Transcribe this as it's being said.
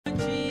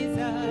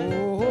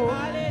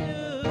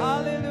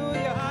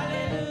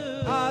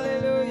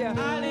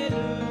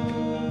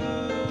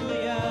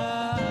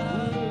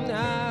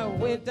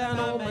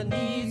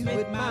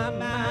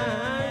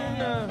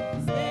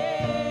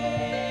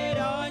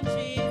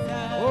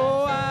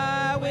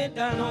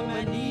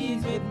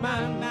with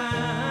my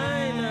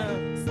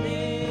mind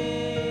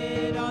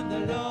stayed on the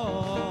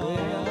Lord.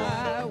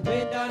 I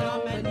went down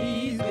on my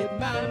knees with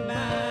my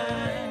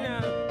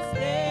mind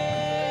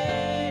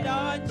stayed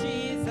on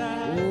Jesus.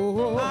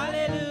 Oh,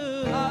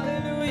 hallelujah,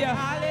 hallelujah,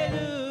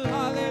 hallelujah,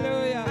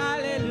 hallelujah,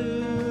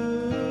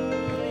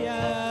 hallelujah.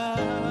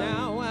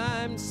 Now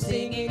I'm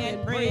singing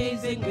and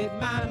praising with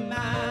my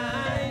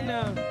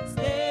mind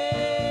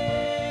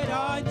stayed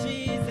on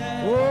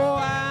Jesus. Oh,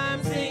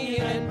 I'm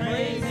singing and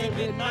praising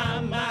with my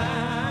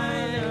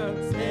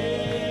mind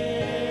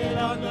stayed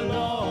on the Lord.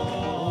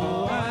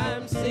 Oh,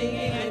 I'm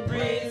singing and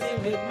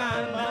praising with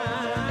my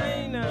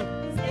mind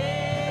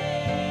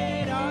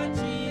stayed on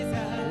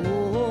Jesus.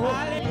 Oh,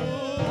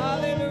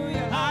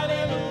 hallelujah, hallelujah,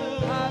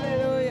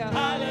 hallelujah,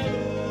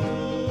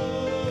 hallelujah.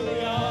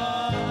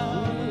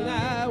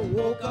 I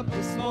woke up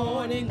this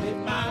morning with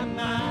my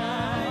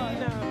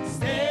mind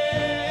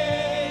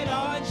stayed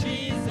on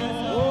Jesus.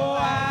 Oh,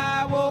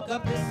 I woke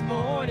up this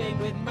morning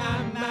with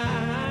my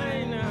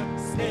mind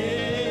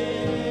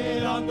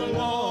stayed on the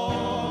Lord.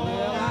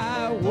 Well,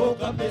 I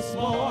woke up this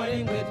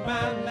morning with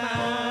my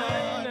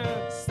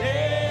mind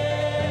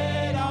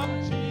stayed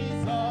on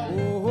Jesus.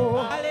 Oh,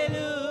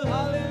 hallelujah,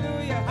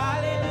 hallelujah,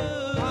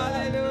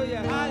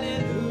 hallelujah, hallelujah,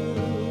 hallelujah.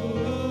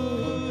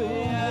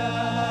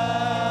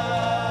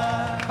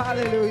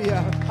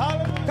 Hallelujah.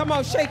 Come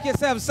on, shake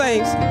yourself,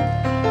 saints.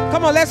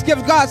 Come on, let's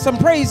give God some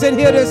praise in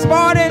here this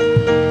morning.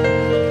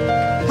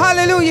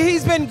 Hallelujah,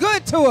 he's been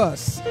good to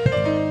us.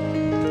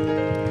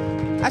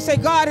 I say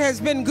God has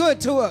been good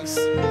to us.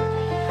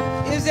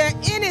 Is there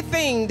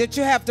anything that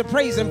you have to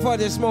praise him for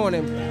this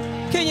morning?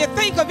 Can you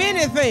think of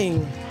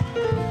anything?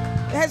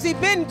 Has he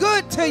been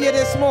good to you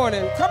this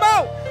morning? Come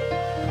on.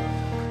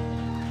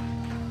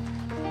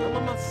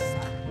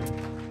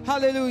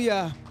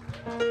 Hallelujah.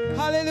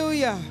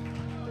 Hallelujah.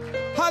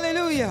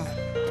 Hallelujah.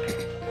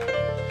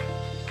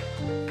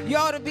 You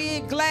ought to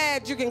be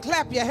glad you can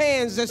clap your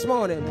hands this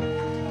morning.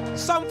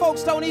 Some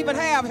folks don't even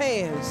have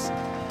hands.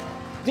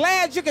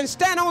 Glad you can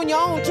stand on your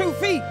own 2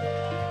 feet.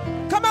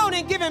 Come on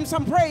and give him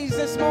some praise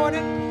this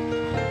morning.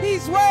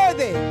 He's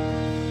worthy.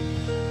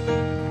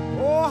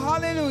 Oh,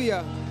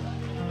 hallelujah.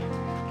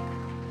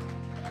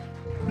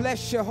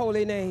 Bless your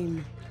holy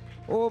name.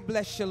 Oh,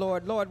 bless you,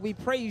 Lord. Lord, we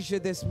praise you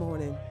this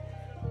morning.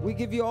 We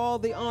give you all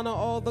the honor,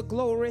 all the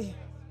glory.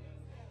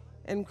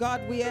 And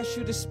God, we ask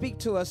you to speak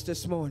to us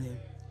this morning.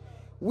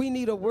 We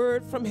need a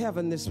word from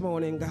heaven this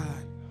morning,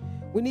 God.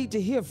 We need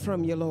to hear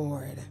from you,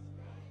 Lord.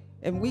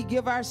 And we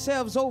give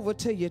ourselves over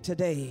to you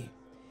today,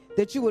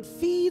 that you would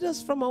feed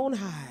us from on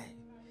high.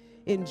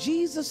 In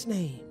Jesus'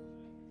 name,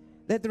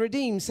 let the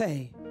redeemed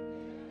say,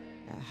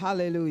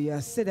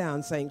 hallelujah. Sit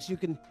down, saints. You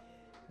can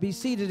be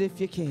seated if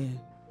you can.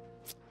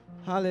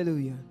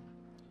 Hallelujah.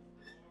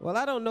 Well,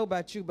 I don't know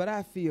about you, but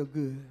I feel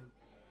good.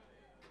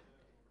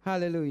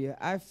 Hallelujah.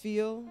 I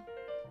feel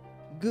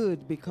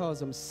good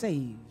because I'm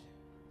saved,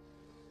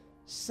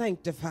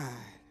 sanctified,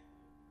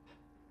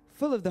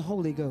 full of the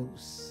Holy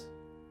Ghost.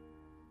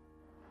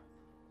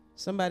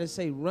 Somebody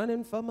say,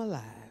 running for my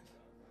life.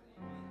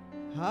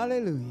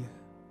 Hallelujah.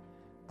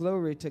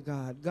 Glory to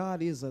God.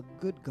 God is a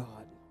good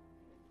God.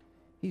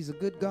 He's a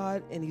good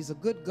God, and he's a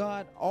good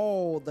God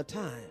all the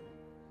time.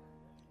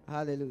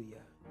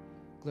 Hallelujah.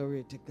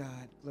 Glory to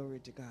God. Glory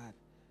to God.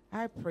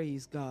 I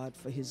praise God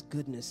for his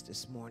goodness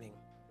this morning.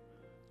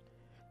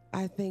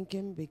 I thank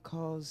him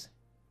because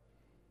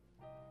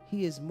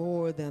he is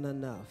more than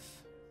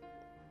enough.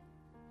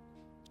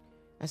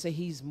 I say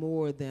he's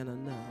more than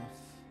enough.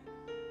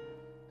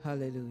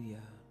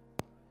 Hallelujah.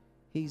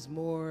 He's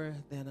more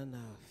than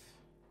enough.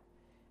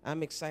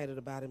 I'm excited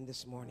about him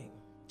this morning.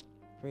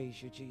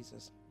 Praise you,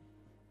 Jesus.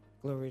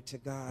 Glory to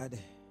God.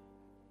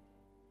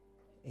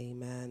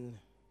 Amen.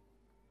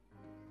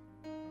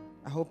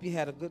 I hope you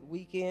had a good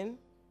weekend.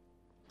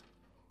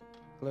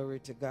 Glory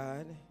to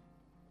God.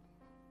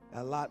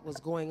 A lot was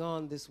going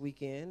on this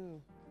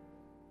weekend.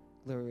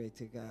 Glory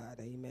to God.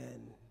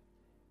 Amen.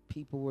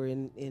 People were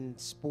in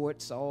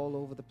sports all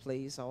over the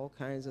place. All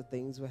kinds of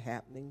things were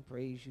happening.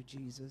 Praise you,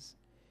 Jesus.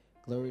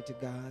 Glory to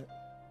God.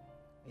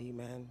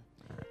 Amen.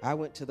 I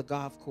went to the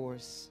golf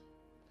course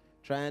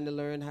trying to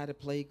learn how to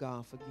play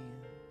golf again.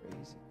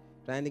 Praise you.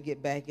 Trying to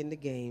get back in the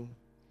game.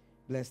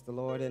 Bless the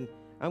Lord. And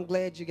I'm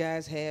glad you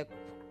guys had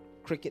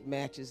cricket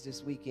matches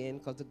this weekend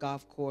because the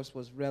golf course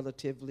was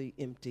relatively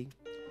empty.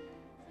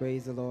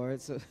 Praise the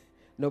Lord. So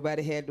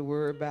nobody had to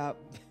worry about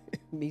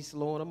me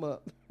slowing them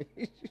up.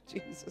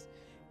 Jesus.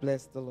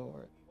 Bless the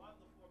Lord.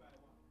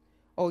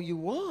 Oh, you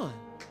won.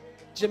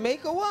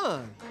 Jamaica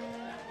won.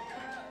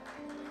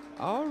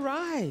 All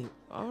right.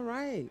 All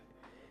right.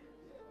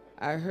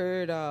 I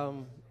heard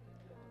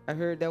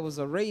there was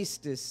a race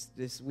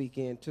this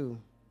weekend too.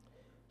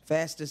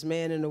 Fastest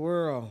man in the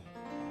world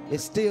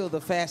is still the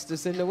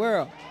fastest in the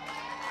world.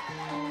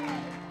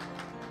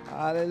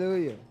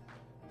 Hallelujah.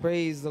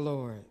 Praise the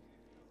Lord.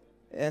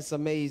 That's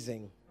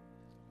amazing.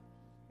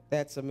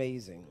 That's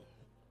amazing.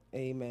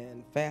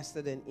 Amen.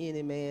 Faster than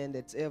any man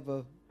that's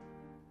ever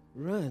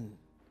run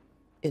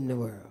in the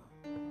world.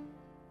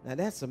 Now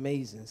that's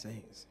amazing,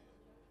 saints.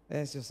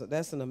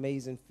 That's an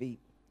amazing feat.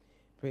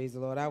 Praise the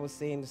Lord. I was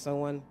saying to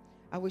someone,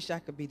 I wish I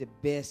could be the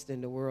best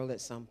in the world at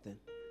something.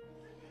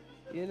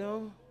 You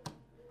know,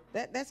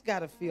 that's got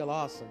to feel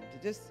awesome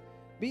to just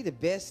be the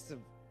best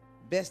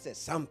at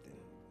something.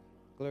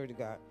 Glory to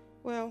God.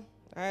 Well,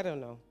 I don't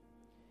know.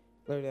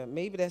 Glory to God.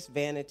 Maybe that's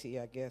vanity,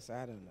 I guess.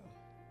 I don't know.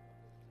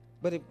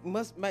 But it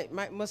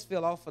must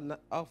feel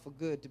awful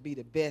good to be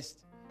the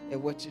best at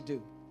what you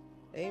do.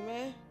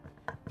 Amen.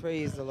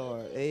 Praise the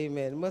Lord.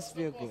 Amen. It must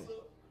feel good.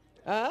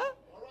 Huh?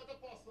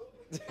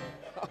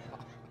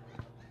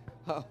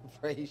 Oh,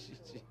 praise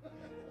you,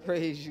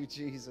 praise you,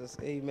 Jesus.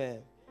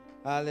 Amen.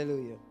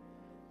 Hallelujah.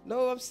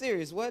 No, I'm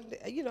serious.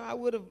 I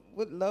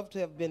would love to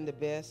have been the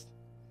best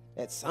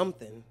at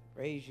something.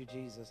 Praise you,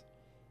 Jesus.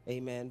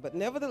 Amen. But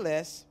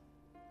nevertheless,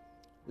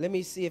 let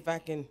me see if I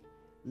can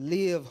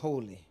live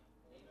holy.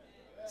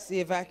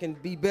 See if I can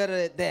be better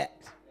at that.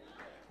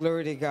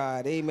 Glory to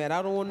God. Amen.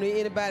 I don't want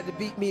anybody to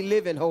beat me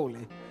living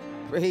holy.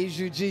 Praise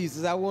you,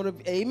 Jesus. I want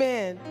to,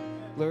 amen.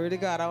 Glory to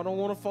God. I don't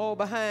want to fall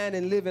behind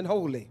in living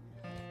holy.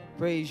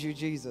 Praise you,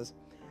 Jesus.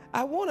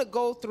 I want to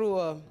go through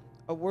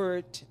a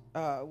word.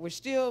 We're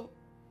still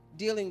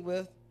dealing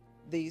with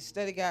the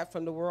study guide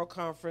from the World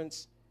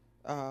Conference,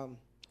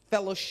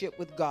 Fellowship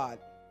with God.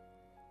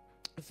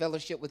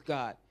 Fellowship with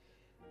God.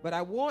 But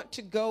I want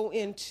to go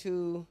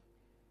into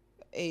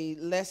a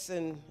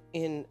lesson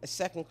in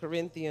 2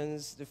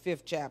 Corinthians, the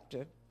 5th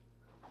chapter,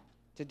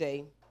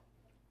 today,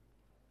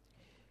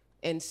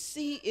 and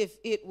see if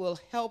it will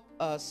help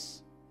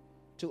us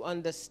to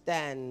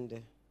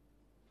understand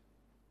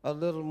a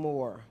little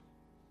more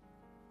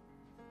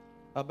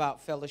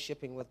about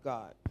fellowshipping with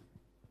God.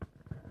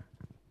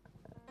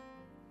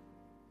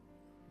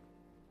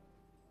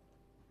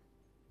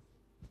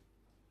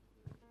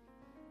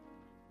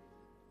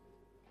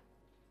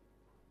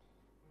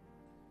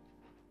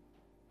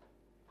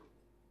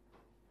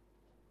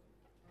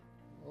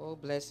 Oh,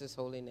 bless his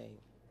holy name.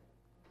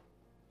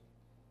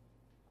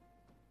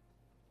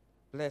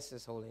 Bless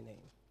his holy name.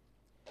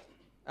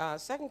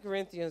 2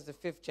 Corinthians, the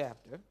 5th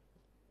chapter,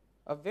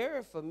 a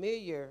very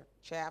familiar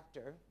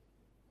chapter.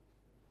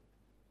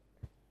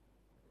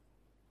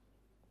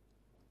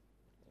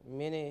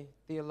 Many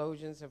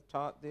theologians have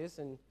taught this,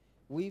 and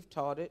we've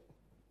taught it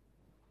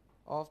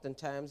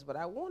oftentimes, but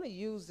I want to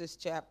use this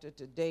chapter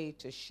today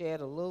to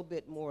shed a little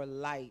bit more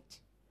light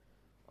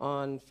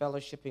on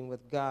fellowshipping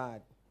with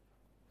God.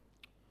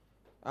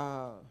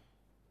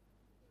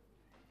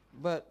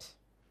 But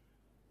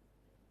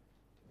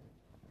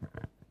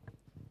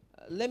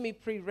let me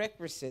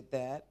prerequisite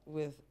that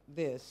with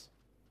this.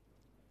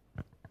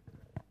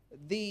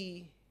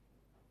 The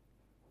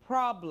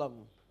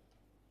problem,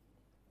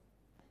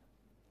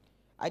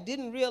 I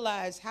didn't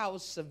realize how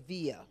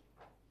severe.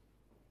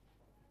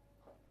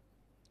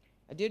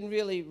 I didn't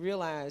really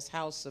realize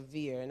how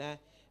severe.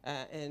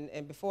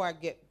 And before I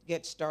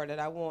get started,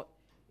 I want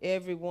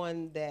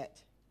everyone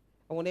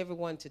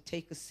to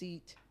take a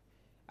seat.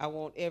 I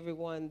want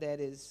everyone that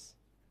is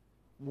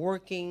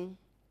working,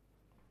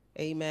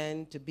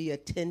 amen, to be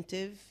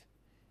attentive.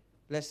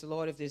 Bless the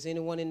Lord. If there's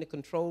anyone in the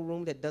control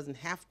room that doesn't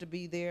have to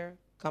be there,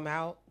 come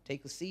out,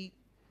 take a seat.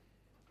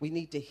 We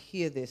need to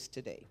hear this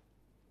today.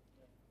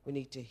 We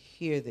need to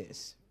hear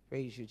this.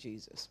 Praise you,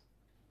 Jesus.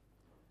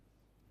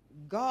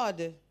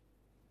 God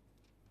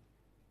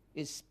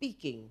is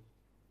speaking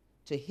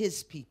to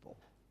his people.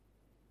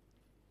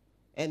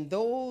 And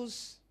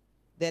those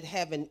that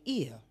have an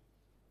ear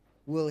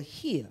will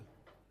hear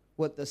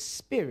what the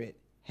Spirit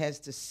has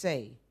to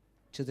say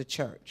to the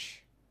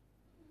church.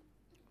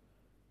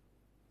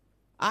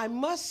 I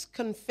must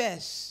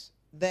confess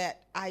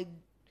that I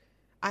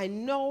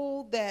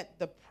know that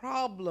the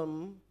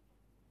problem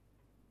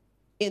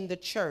in the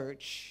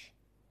church,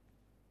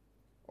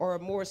 or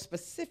more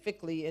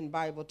specifically in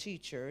Bible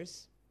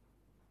teachers,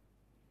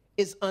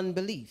 is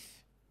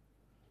unbelief.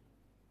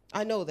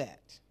 I know that.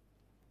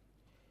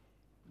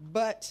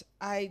 But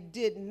I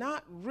did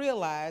not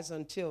realize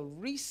until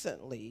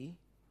recently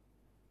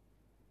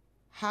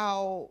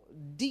how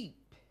deep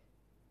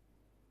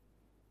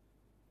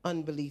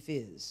unbelief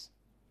is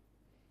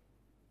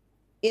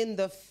in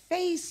the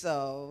face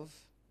of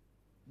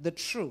the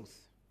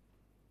truth,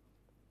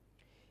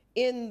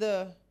 in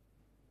the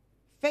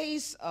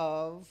face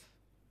of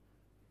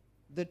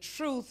the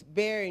truth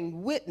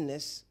bearing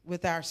witness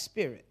with our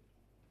spirit,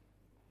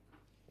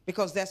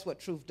 because that's what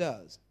truth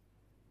does.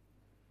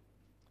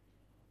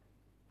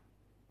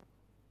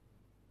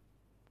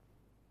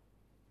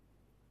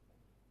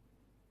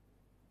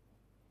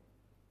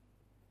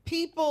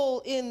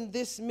 People in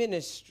this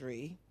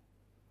ministry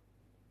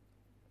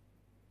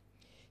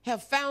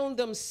have found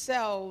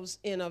themselves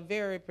in a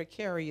very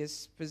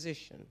precarious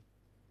position.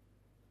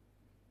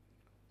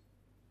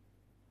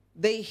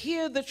 They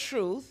hear the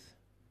truth,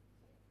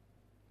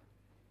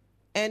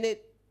 and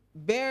it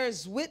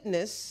bears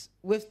witness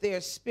with their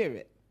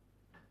spirit.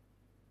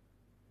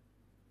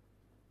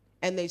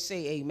 And they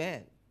say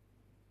amen.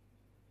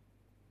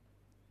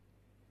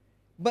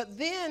 But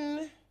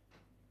then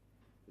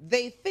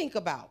they think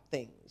about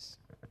things.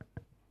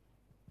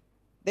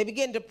 They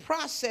begin to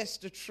process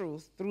the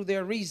truth through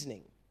their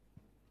reasoning.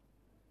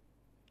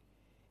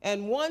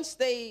 And once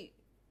they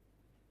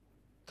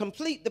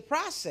complete the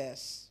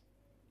process,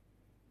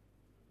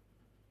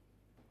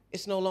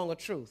 it's no longer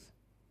truth.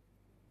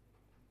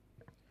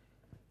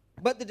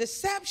 But the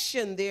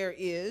deception there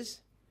is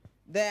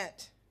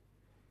that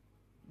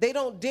they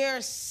don't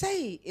dare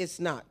say it's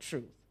not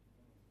truth.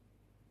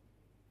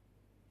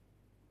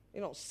 They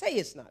don't say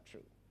it's not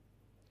true.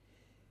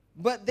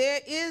 But there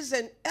is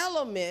an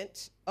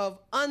element of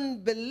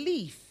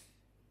unbelief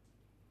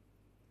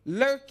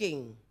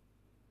lurking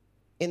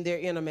in their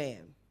inner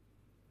man,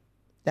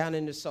 down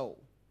in the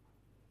soul.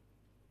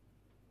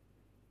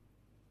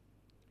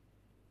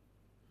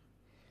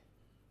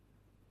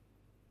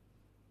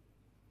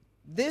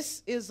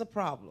 This is a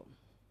problem.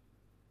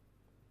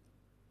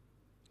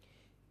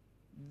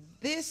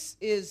 This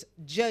is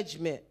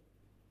judgment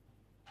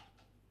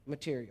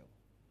material.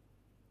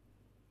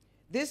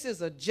 This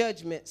is a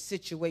judgment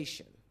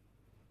situation.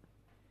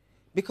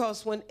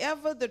 Because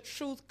whenever the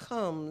truth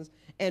comes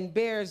and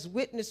bears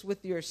witness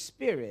with your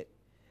spirit,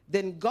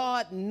 then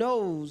God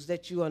knows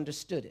that you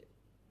understood it.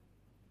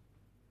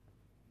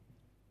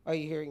 Are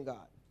you hearing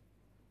God?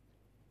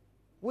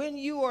 When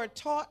you are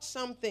taught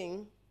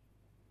something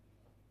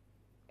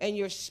and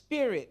your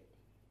spirit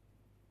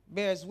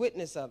bears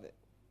witness of it,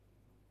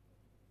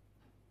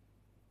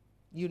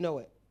 you know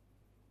it.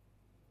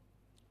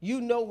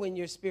 You know when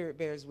your spirit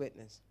bears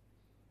witness.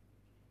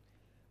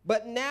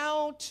 But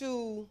now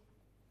to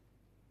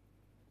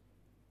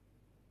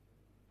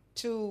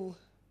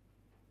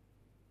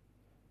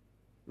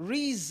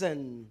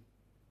reason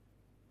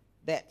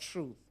that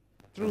truth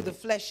through the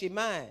fleshy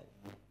mind.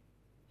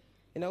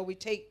 You know, we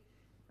take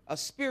a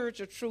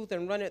spiritual truth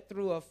and run it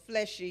through a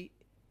fleshy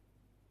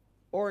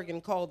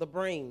organ called the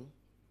brain,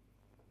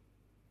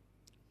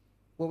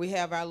 where we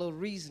have our little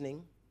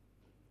reasoning.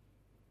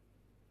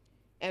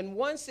 And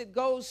once it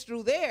goes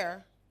through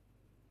there,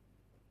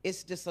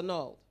 it's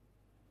disannulled.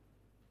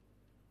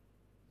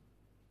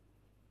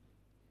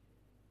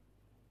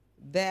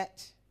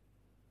 That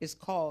is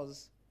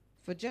cause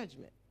for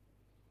judgment.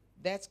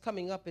 That's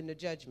coming up in the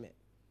judgment.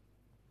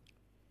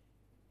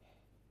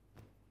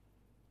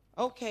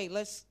 Okay,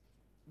 let's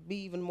be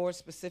even more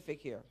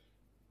specific here.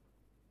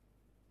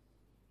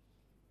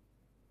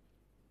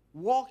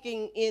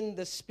 Walking in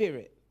the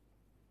Spirit.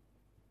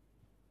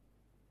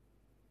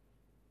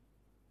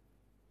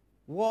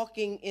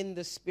 Walking in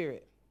the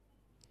Spirit.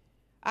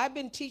 I've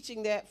been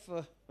teaching that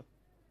for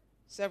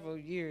several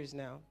years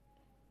now.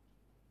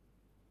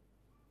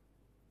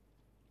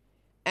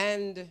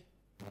 And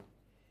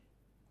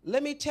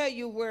let me tell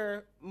you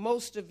where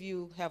most of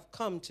you have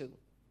come to.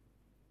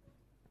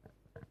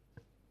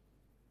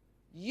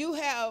 You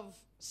have,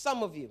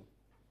 some of you,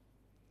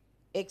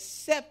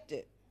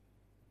 accepted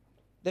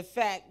the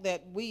fact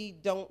that we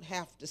don't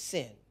have to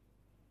sin.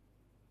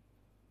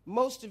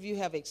 Most of you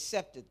have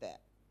accepted that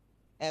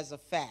as a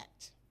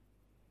fact.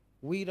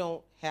 We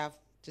don't have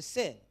to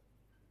sin.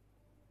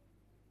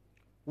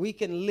 We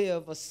can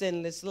live a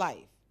sinless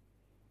life.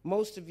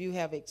 Most of you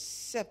have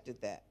accepted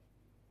that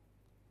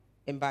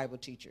in Bible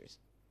teachers.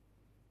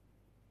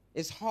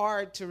 It's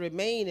hard to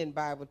remain in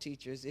Bible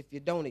teachers if you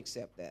don't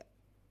accept that,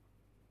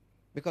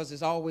 because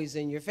it's always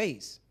in your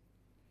face.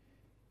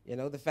 You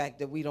know, the fact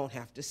that we don't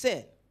have to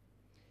sin.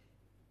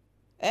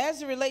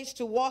 As it relates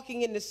to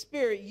walking in the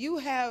Spirit, you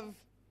have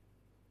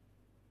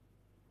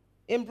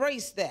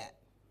embraced that.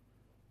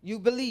 You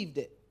believed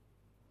it.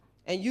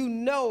 And you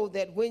know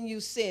that when you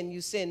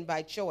sin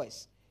by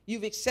choice.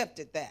 You've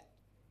accepted that,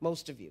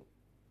 most of you.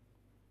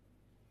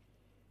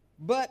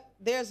 But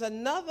there's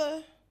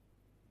another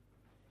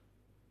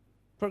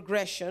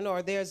progression,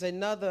 or there's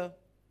another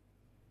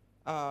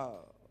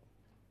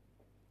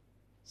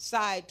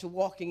side to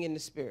walking in the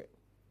Spirit.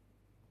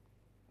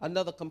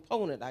 Another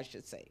component, I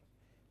should say,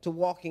 to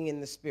walking in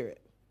the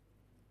Spirit.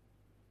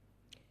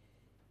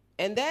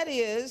 And that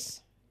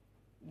is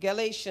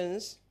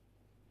Galatians,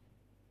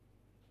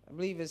 I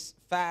believe it's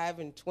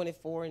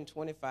 5:24 and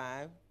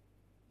 25,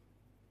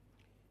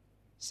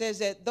 says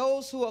that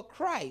those who are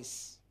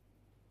Christ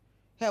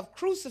have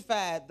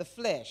crucified the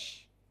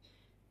flesh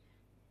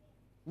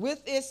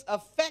with its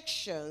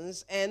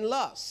affections and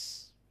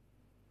lusts.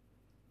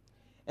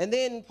 And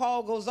then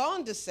Paul goes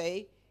on to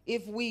say,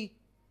 if we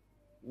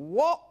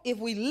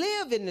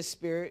live in the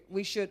Spirit,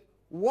 we should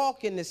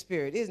walk in the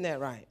Spirit. Isn't that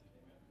right?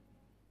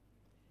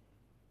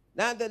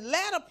 Now, the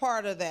latter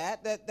part of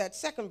that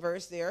second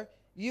verse there,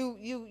 you've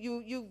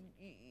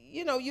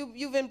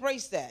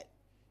embraced that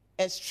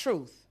as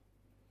truth.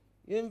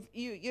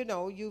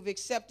 You've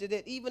accepted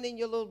it, even in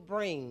your little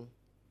brain.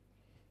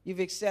 You've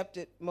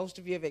accepted, most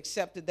of you have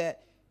accepted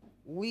that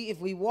if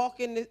we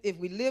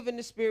live in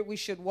the Spirit, we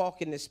should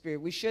walk in the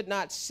Spirit. We should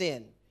not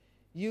sin.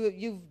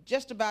 You've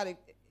just about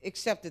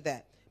accepted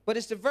that. But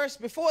it's the verse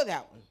before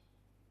that one.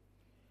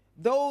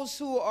 Those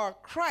who are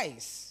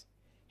Christ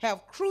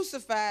have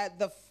crucified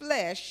the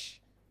flesh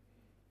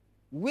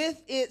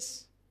with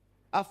its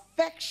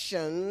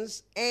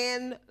affections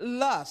and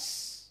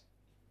lusts.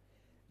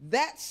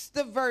 That's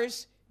the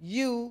verse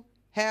you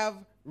have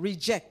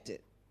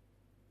rejected.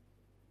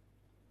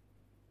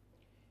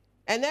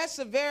 And that's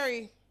a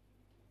very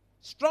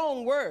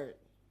strong word,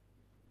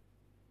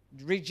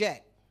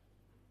 reject.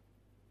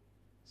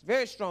 It's a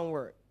very strong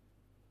word.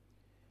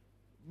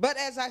 But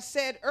as I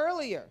said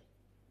earlier,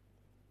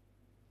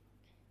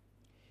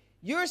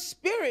 your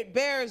spirit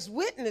bears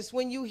witness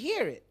when you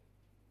hear it.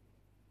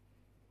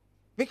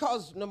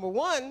 Because, number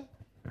one,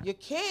 you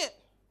can't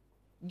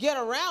get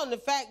around the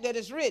fact that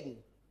it's written.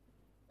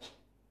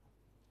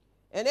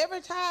 And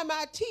every time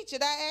I teach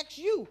it, I ask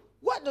you,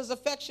 what does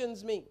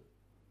affections mean?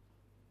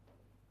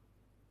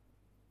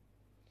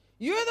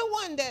 You're the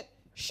one that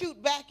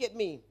shoot back at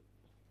me.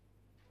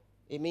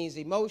 It means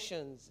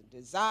emotions,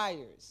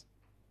 desires,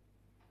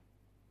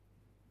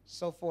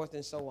 so forth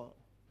and so on.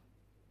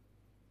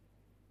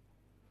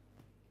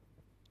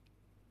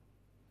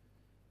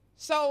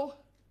 So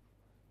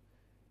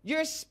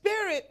your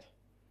spirit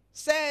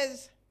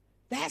says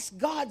that's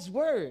God's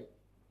word.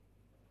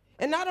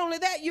 And not only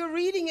that, you're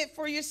reading it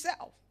for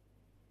yourself.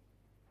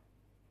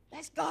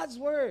 That's God's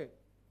word.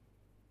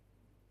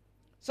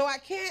 So I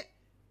can't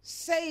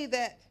say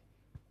that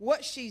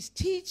what she's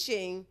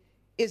teaching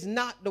is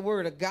not the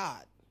word of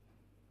God.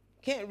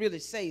 Can't really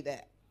say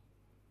that.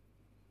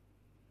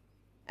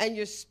 And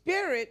your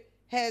spirit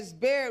has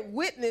bear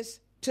witness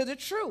to the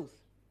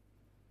truth.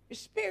 Your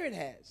spirit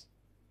has.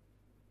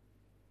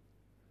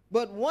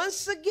 But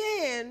once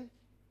again,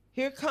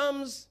 here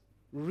comes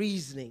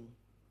reasoning.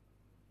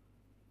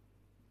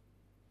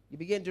 You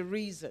begin to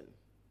reason.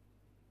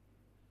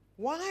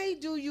 Why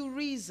do you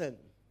reason?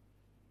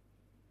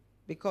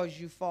 Because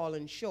you've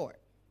fallen short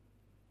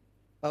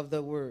of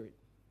the word.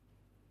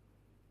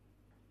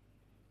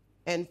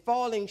 And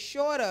falling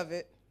short of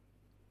it,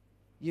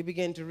 you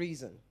begin to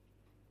reason.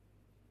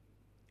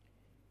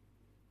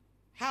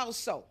 How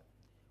so?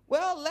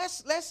 Well,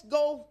 let's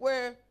go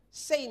where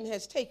Satan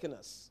has taken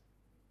us.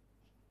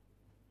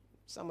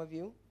 Some of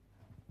you.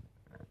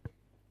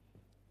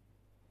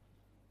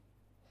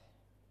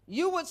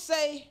 You would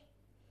say,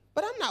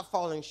 but I'm not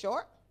falling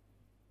short.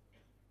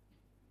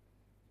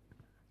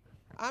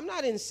 I'm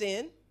not in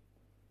sin.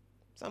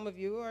 Some of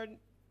you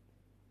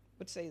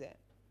would say that.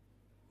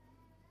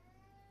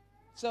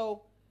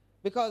 So,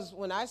 because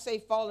when I say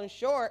falling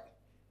short,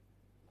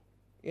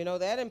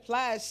 that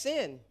implies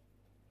sin.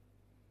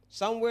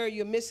 Somewhere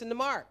you're missing the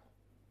mark.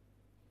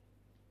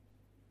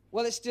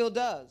 Well, it still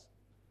does.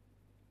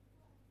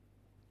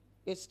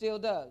 It still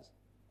does.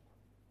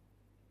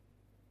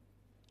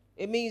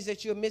 It means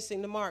that you're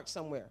missing the mark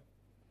somewhere.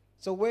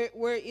 So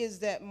where is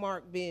that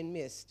mark being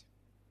missed?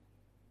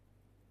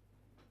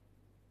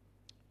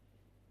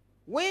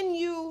 When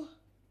you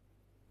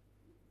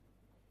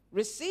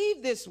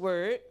receive this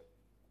word,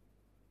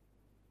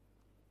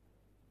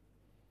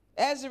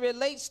 as it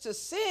relates to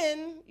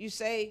sin, you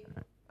say,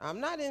 I'm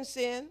not in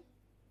sin.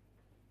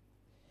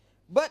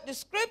 But the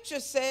scripture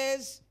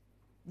says,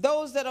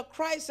 those that are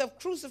Christ have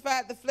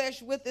crucified the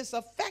flesh with its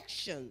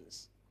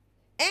affections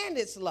and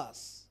its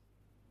lusts.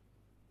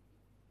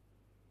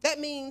 That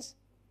means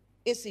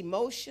its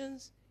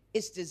emotions,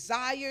 its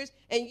desires,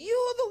 and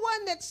you're the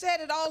one that said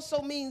it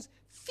also means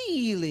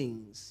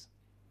feelings.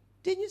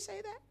 Didn't you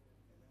say that?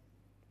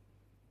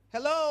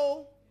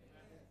 Hello?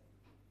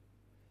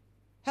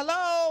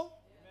 Hello?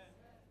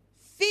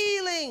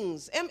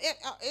 Feelings.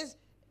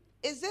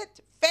 Is it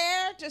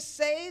fair to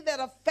say that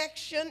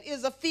affection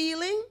is a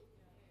feeling?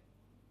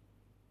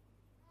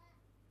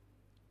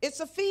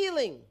 It's a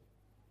feeling.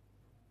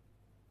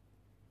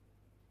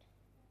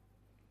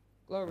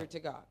 Glory to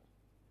God.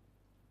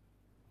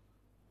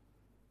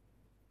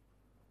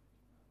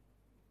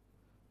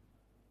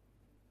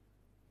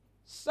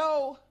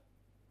 So,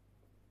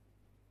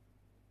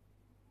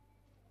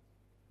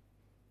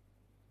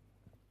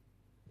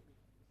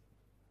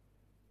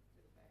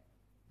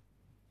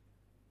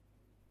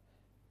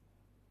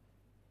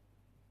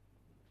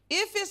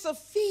 if it's a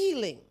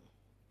feeling,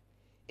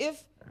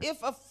 if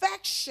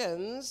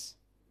affections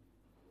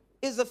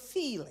is a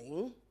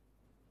feeling,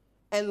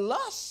 and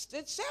lust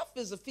itself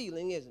is a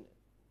feeling, isn't it?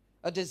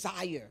 A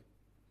desire.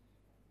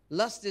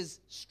 Lust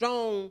is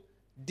strong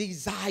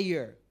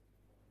desire.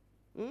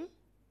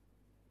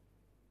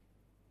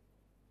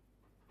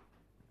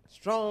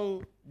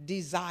 Strong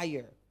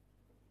desire.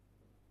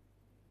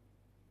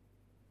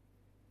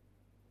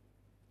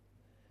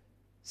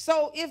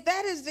 So if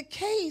that is the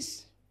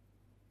case,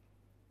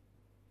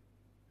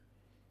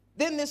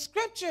 then the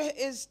scripture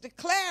is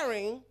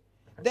declaring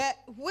that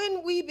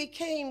when we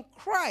became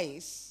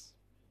Christ,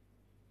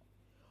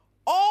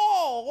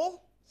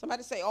 all,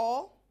 somebody say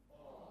all,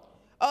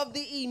 of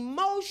the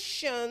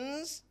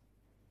emotions,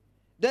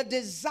 the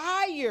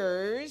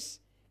desires,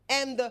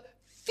 and the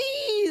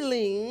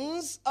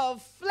feelings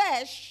of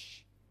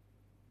flesh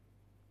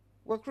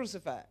were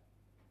crucified.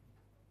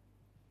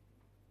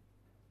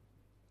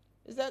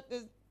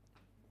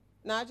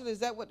 Nigel, is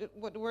that what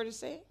the word is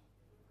saying?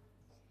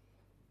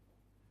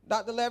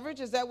 Dr.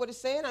 Leverage, is that what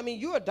it's saying? I mean,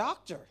 you're a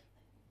doctor,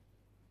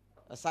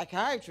 a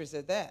psychiatrist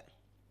at that.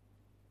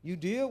 You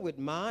deal with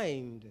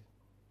mind.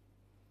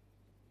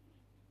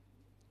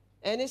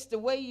 And it's the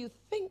way you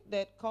think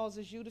that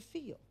causes you to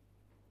feel,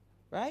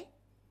 right?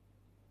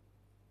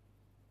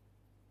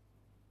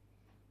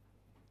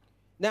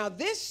 Now,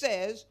 this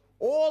says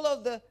all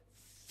of the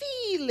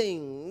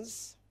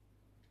feelings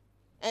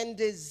and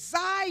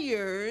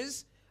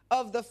desires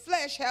of the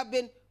flesh have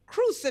been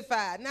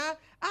crucified. Now,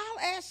 I'll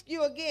ask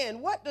you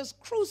again, what does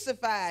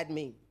crucified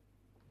mean?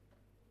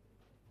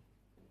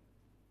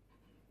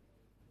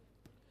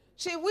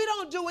 See, we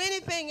don't do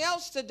anything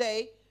else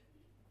today.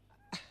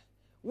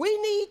 We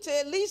need to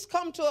at least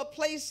come to a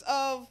place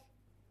of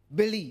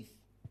belief.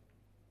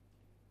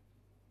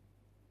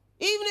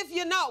 Even if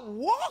you're not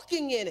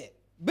walking in it,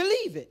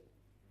 believe it.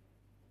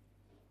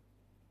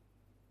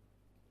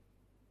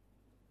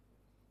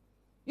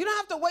 You don't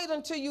have to wait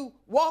until you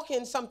walk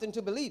in something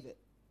to believe it.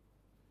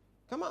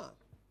 Come on.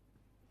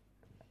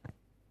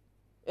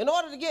 In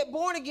order to get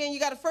born again, you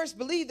got to first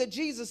believe that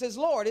Jesus is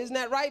Lord. Isn't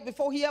that right?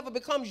 Before he ever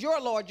becomes your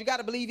Lord, you got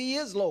to believe he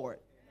is Lord.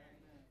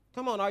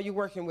 Come on, are you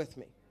working with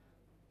me?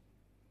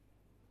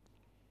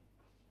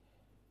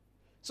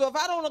 So if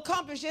I don't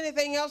accomplish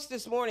anything else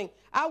this morning,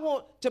 I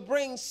want to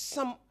bring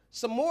some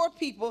more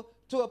people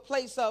to a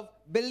place of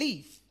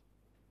belief.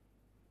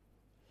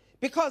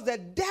 Because the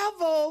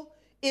devil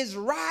is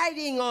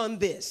riding on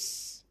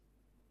this.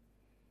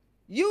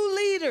 You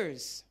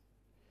leaders,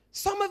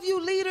 some of you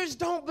leaders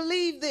don't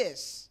believe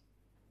this.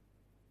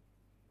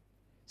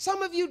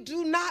 Some of you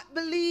do not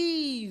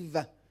believe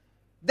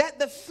that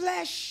the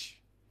flesh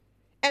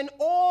and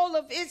all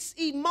of its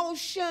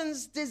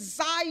emotions,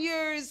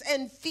 desires,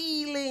 and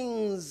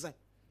feelings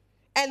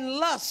and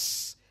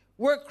lusts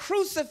were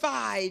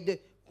crucified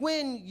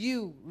when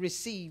you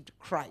received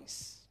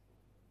Christ.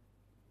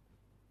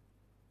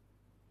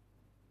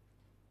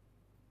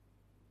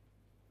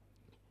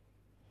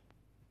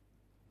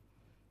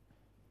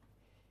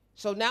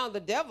 So now the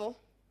devil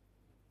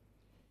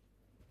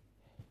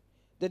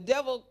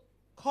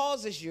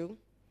causes you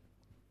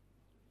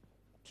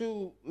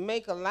to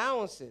make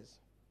allowances.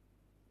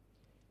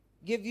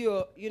 Give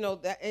you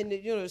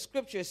the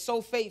scripture is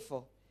so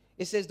faithful.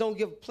 It says don't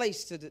give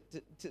place to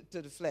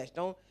the flesh.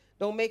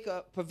 Don't make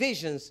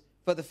provisions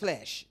for the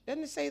flesh.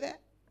 Doesn't it say that?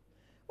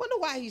 Wonder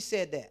why he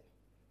said that.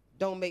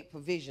 Don't make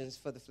provisions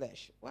for the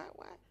flesh.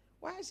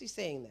 Why is he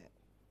saying that?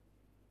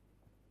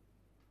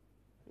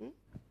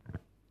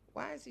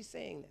 Why is he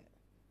saying that?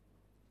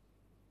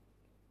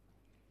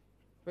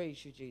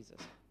 Praise you, Jesus.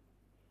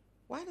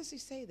 Why does he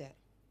say that?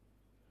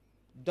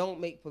 Don't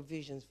make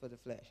provisions for the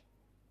flesh.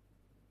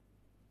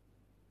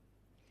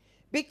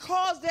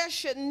 Because there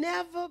should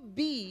never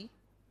be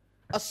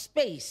a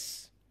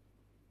space.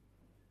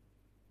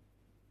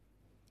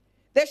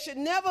 There should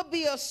never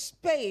be a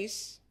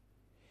space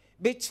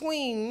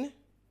between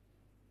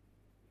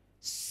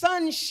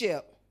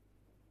sonship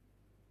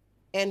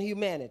and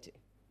humanity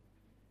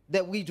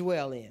that we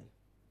dwell in.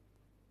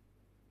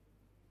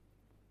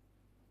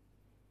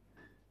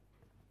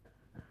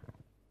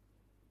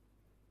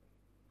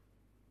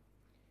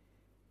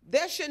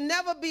 There should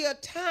never be a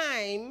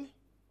time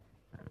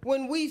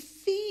when we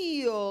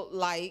feel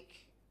like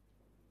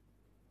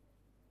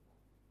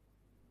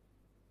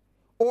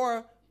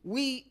or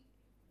we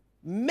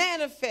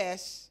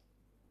manifest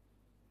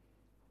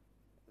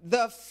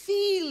the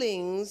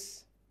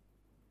feelings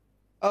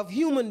of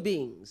human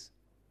beings.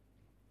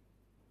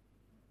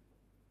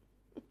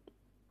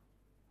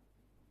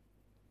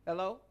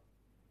 Hello?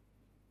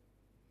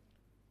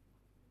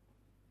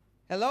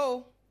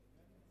 Hello?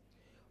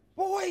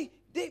 Boy,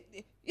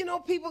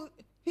 people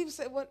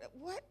say, what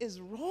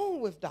is wrong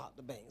with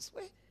Dr. Banks?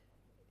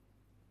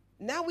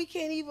 Now we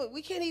can't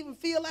even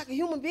feel like a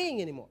human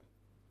being anymore.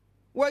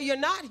 Well, you're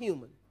not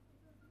human.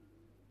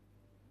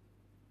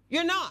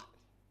 You're not.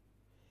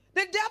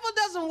 The devil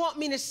doesn't want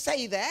me to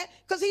say that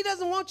because he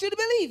doesn't want you to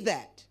believe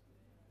that.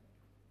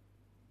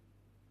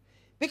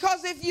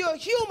 Because if you're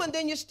human,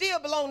 then you still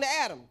belong to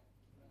Adam.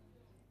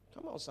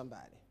 Come on,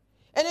 somebody.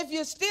 And if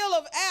you're still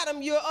of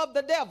Adam, you're of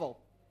the devil.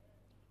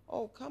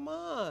 Oh, come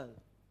on.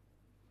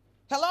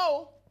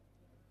 Hello?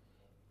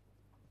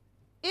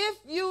 If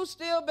you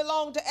still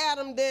belong to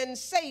Adam, then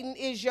Satan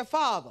is your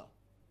father.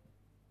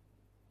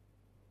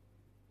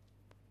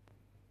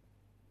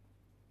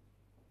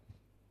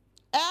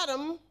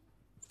 Adam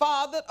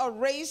fathered a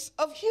race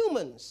of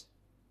humans.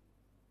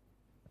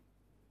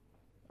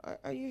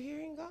 Are you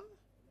hearing God?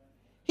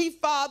 He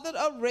fathered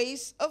a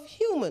race of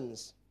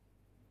humans.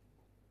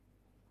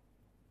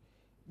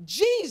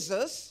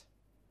 Jesus,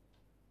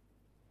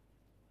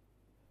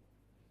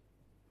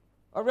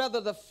 or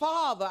rather the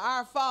Father,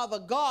 our Father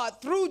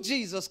God, through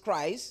Jesus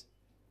Christ,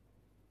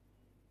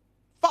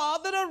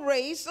 fathered a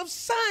race of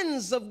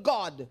sons of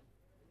God.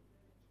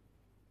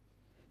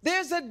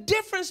 There's a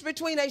difference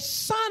between a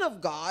son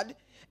of God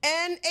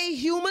and a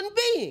human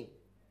being.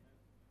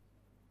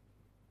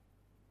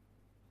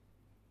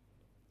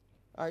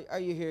 Are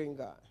you hearing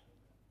God?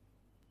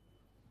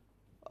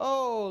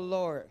 Oh,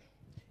 Lord.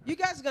 You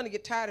guys are going to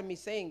get tired of me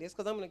saying this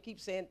because I'm going to keep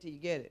saying it till you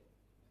get it.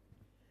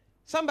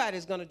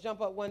 Somebody's going to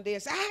jump up one day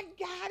and say, I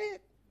got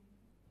it.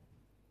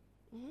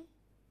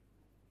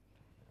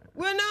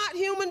 We're not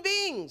human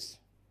beings.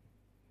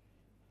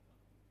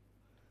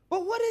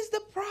 But what is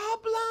the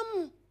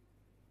problem?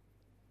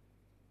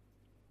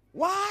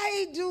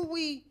 Why do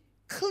we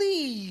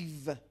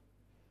cleave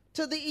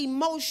to the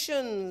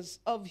emotions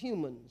of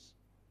humans?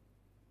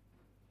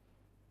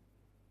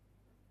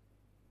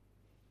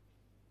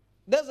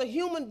 Does a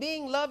human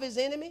being love his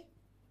enemy?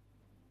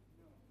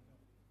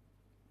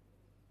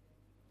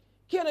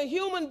 Can a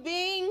human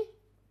being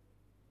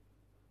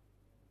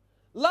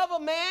love a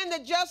man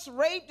that just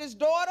raped his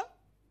daughter?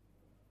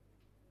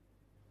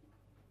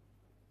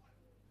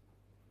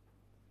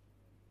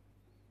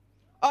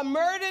 Or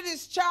murdered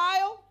his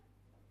child?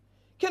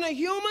 Can a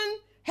human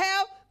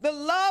have the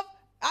love?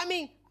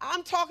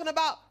 I'm talking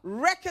about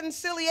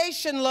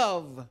reconciliation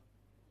love,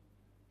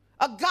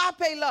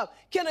 agape love.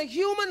 Can a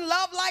human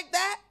love like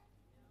that?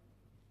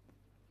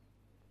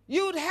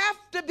 You'd have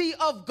to be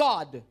of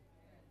God.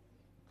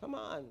 Come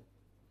on.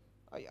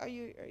 Are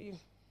you?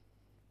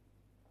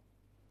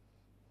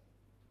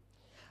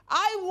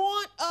 I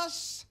want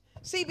us,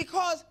 see,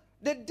 because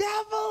the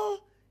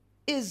devil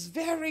is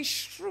very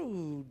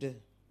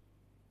shrewd.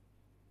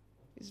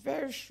 He's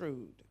very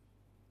shrewd.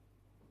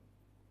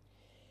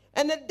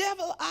 And the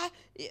devil,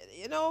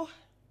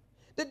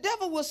 the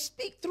devil will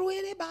speak through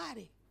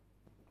anybody,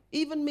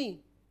 even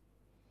me,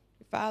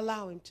 if I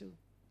allow him to.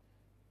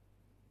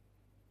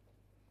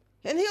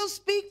 And he'll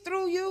speak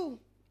through you,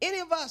 any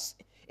of us,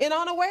 in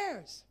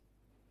unawares.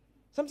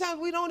 Sometimes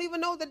we don't even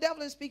know the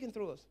devil is speaking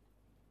through us.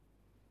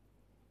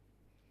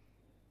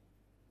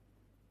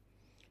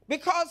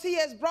 Because he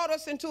has brought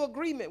us into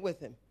agreement with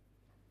him.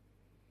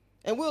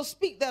 And we'll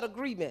speak that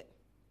agreement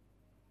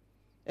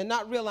and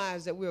not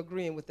realize that we're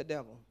agreeing with the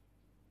devil.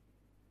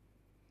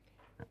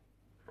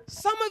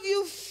 Some of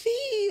you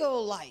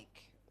feel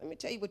like, let me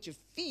tell you what you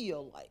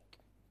feel like.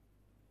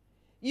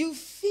 You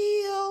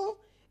feel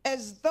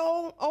as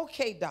though,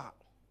 okay, Doc,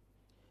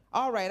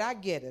 all right, I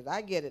get it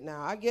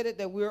now. I get it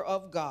that we're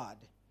of God.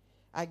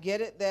 I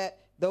get it that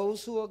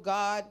those who are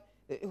God,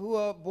 who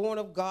are born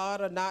of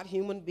God are not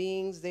human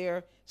beings.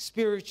 They're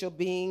spiritual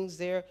beings.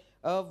 They're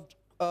of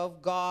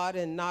God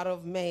and not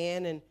of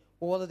man and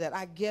all of that.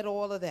 I get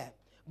all of that.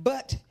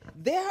 But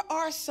there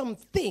are some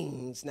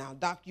things now,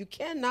 Doc, you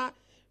cannot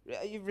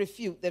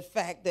refute the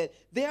fact that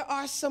there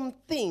are some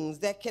things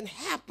that can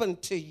happen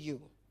to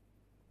you.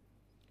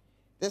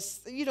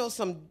 There's,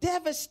 some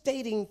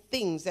devastating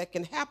things that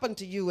can happen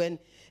to you, and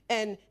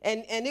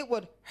it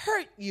would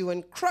hurt you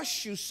and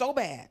crush you so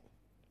bad.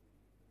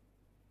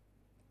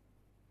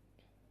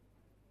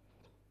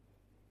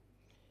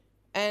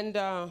 And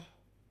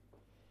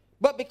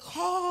but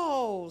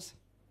because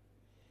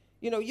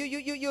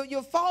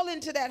you fall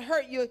into that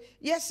hurt,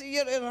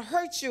 it'll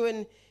hurt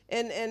you,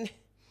 and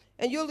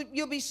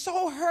you'll be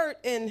so hurt,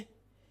 and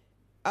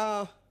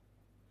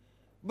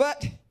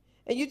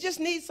you just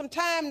need some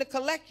time to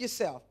collect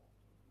yourself.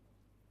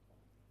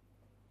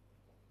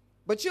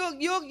 But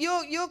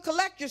you'll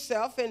collect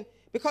yourself, and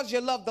because you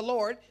love the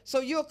Lord,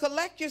 so you'll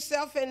collect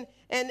yourself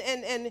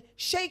and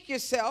shake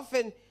yourself,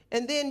 and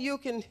then you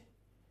can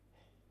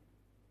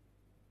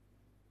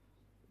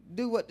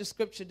do what the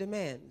scripture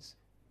demands.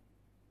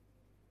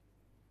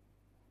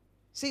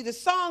 See, the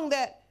song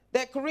that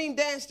Kareem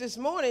danced this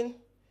morning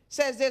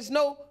says there's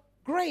no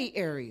gray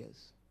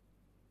areas.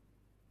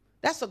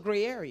 That's a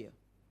gray area.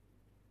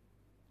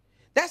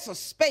 That's a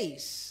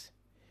space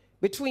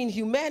between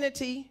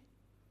humanity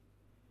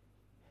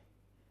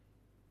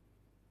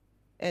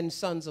and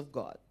sons of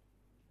God.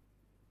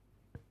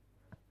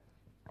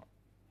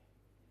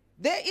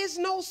 There is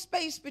no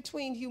space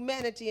between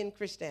humanity and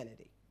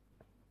Christianity.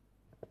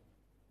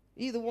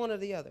 Either one or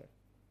the other.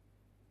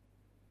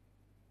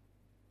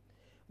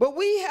 But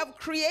we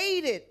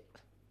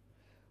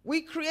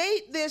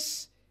create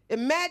this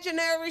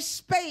imaginary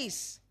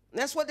space.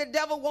 That's what the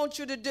devil wants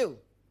you to do.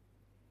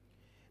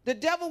 The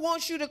devil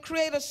wants you to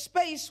create a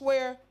space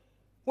where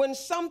when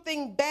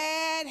something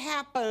bad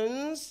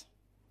happens,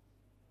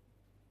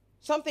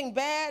 something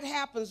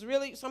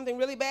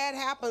really bad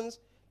happens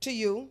to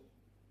you,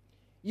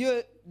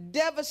 you're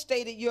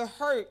devastated, you're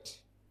hurt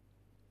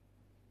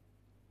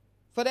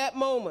for that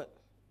moment,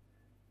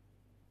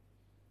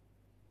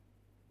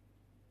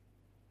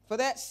 for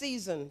that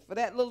season, for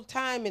that little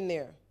time in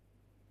there.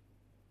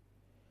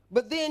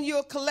 But then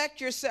you'll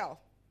collect yourself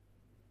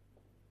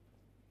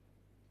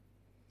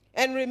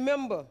and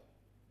remember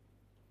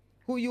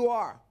who you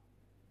are.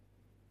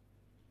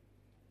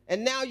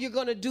 And now you're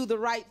going to do the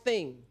right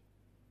thing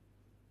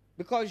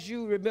because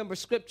you remember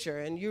scripture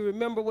and you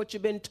remember what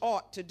you've been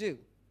taught to do.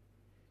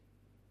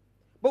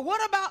 But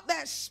what about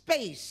that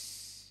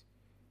space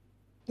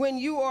when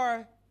you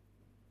are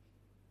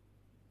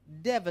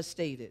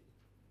devastated?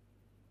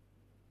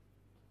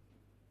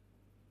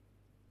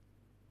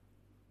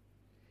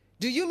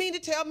 Do you mean to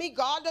tell me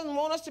God doesn't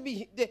want us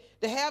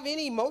to have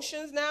any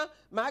emotions now?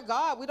 My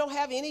God, we don't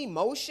have any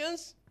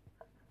emotions?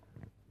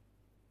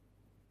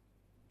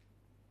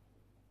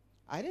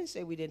 I didn't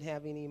say we didn't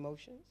have any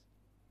emotions.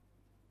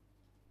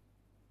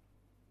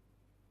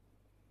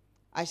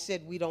 I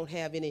said we don't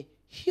have any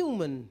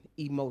human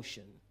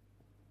emotion.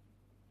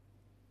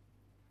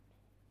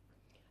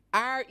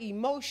 Our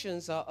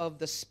emotions are of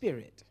the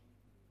Spirit.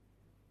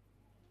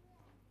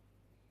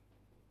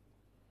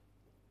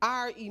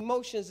 Our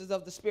emotions is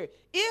of the Spirit.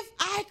 If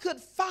I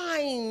could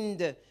find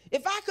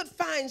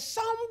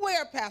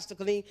somewhere, Pastor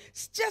Colleen,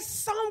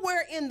 just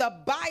somewhere in the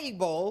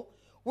Bible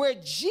where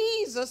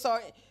Jesus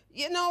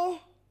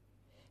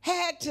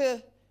had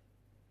to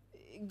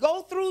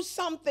go through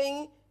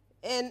something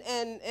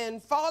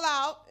and fall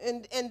out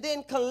and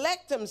then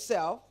collect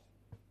himself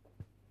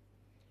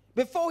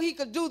before he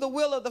could do the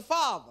will of the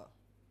Father,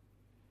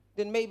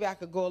 then maybe I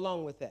could go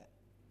along with that.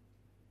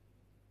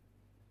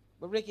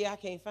 But Ricky, I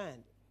can't find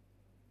it.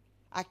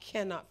 I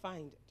cannot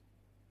find it.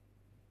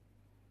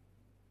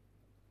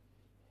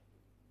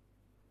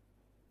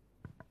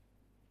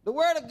 The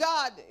word of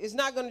God is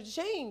not going to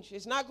change.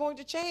 It's not going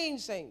to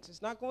change, saints.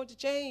 It's not going to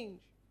change.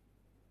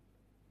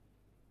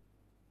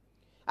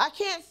 I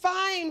can't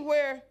find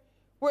where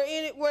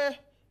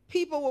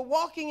people were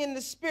walking in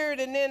the Spirit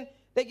and then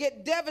they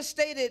get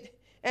devastated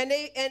and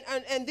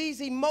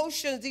these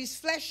emotions, these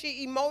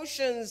fleshy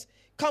emotions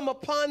come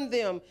upon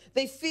them.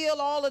 They feel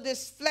all of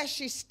this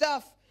fleshy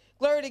stuff.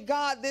 Glory to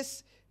God,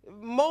 this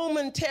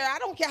momentary, I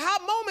don't care how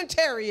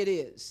momentary it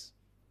is.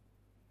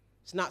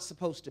 It's not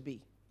supposed to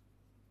be.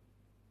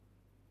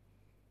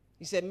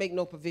 He said, make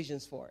no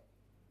provisions for it.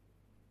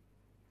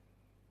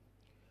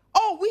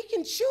 Oh, we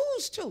can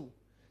choose to.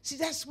 See,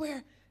 that's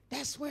where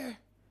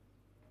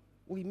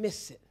we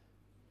miss it.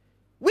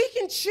 We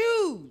can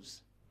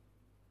choose.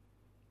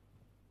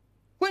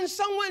 When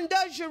someone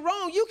does you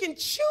wrong, you can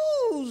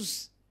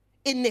choose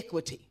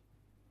iniquity.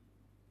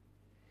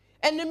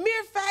 And the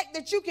mere fact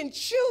that you can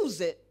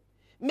choose it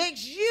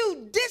makes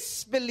you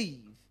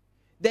disbelieve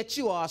that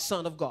you are a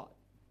son of God,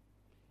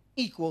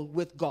 equal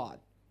with God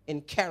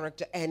in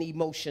character and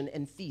emotion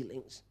and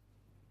feelings.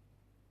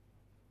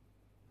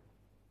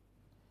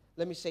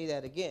 Let me say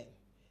that again.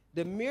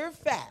 The mere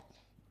fact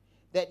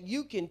that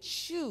you can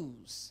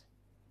choose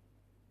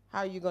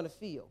how you're going to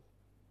feel.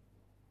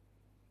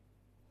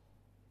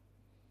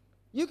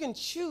 You can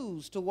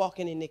choose to walk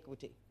in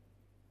iniquity.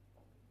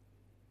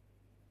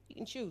 You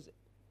can choose it.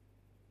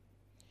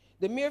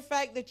 The mere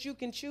fact that you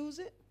can choose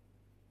it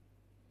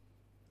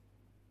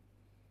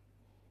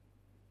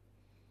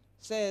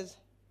says,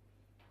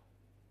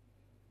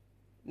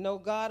 no,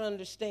 God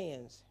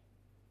understands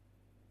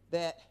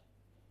that,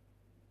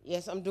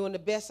 yes, I'm doing the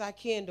best I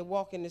can to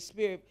walk in the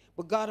Spirit,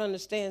 but God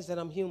understands that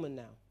I'm human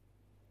now.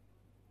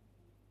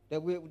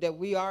 That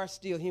we are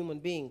still human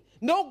beings.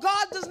 No,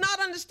 God does not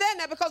understand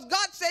that because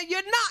God said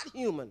you're not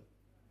human.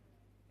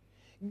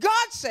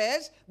 God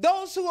says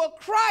those who are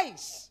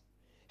Christ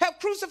have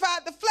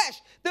crucified the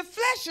flesh. The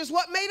flesh is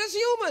what made us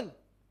human.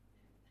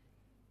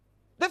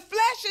 The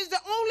flesh is the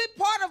only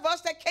part of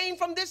us that came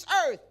from this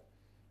earth.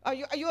 Are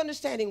you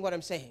understanding what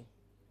I'm saying?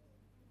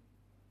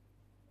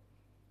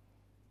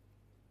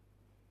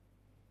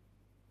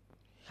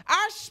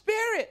 Our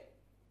spirit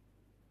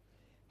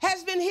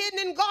has been hidden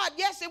in God.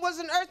 Yes, it was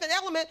an earthen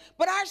element,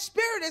 but our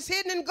spirit is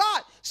hidden in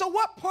God. So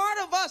what part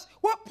of us,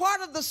 what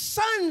part of the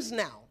sons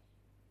now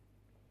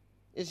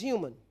is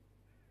human?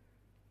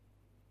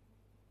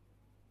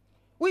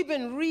 We've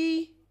been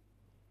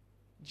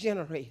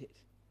regenerated,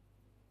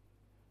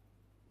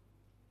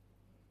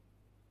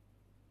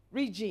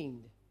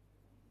 regened.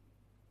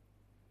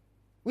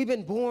 We've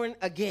been born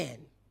again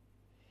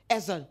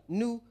as a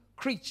new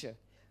creature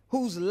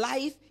whose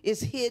life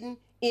is hidden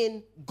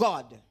in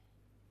God.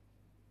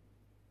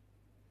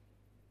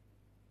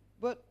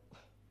 But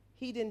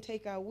he didn't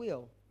take our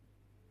will.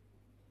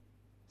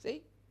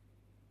 See?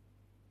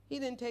 He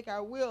didn't take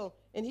our will,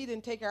 and he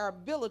didn't take our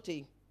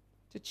ability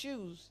to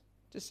choose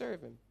to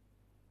serve him.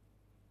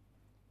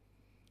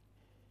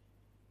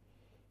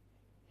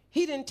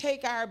 He didn't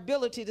take our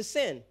ability to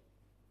sin.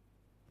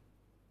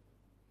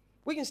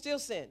 We can still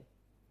sin.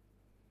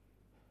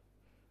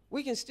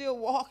 We can still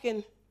walk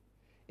in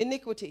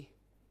iniquity.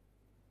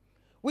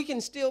 We can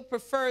still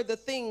prefer the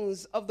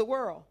things of the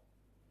world.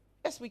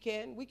 Yes, we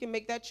can. We can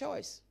make that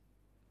choice.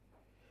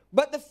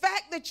 But the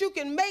fact that you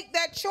can make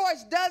that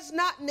choice does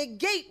not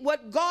negate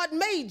what God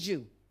made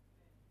you.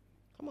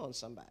 Come on,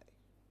 somebody.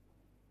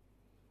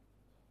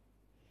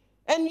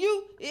 And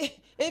you,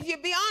 if you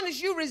be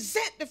honest, you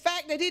resent the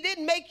fact that he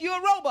didn't make you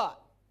a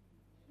robot.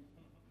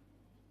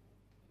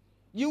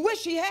 You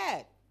wish he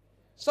had,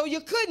 so you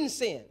couldn't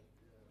sin.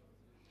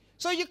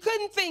 So you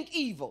couldn't think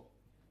evil.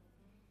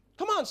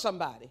 Come on,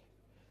 somebody.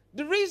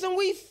 The reason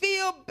we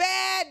feel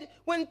bad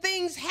when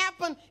things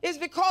happen is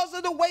because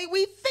of the way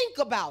we think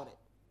about it.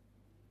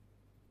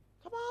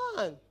 Come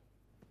on.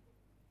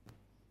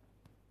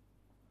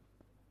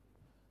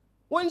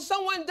 When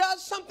someone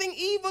does something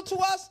evil to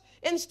us,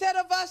 instead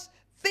of us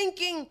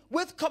thinking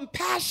with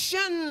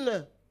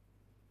compassion,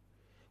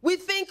 we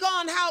think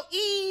on how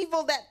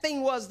evil that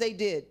thing was they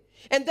did.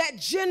 And that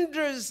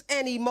genders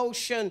an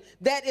emotion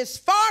that is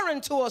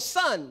foreign to a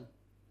son.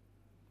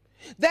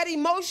 That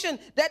emotion,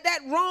 that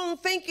wrong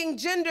thinking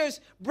genders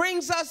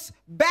brings us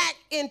back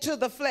into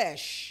the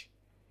flesh,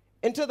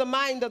 into the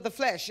mind of the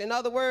flesh. In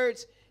other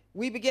words,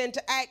 we begin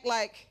to act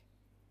like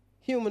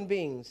human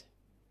beings.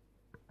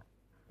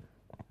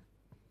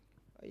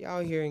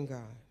 Y'all hearing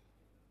God?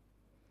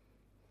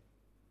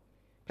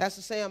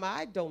 Pastor Sam,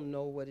 I don't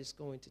know what it's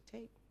going to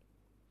take.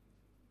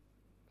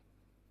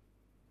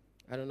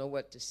 I don't know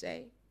what to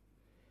say.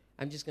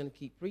 I'm just going to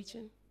keep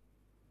preaching.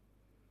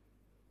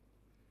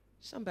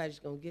 Somebody's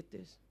going to get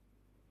this.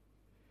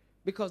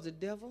 Because the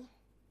devil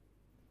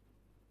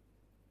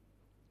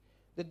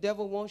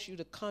wants you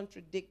to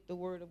contradict the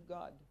word of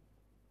God.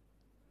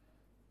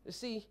 You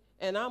see,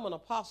 and I'm an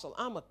apostle.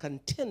 I'm a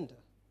contender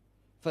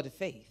for the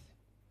faith.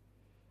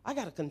 I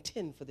got to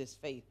contend for this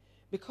faith.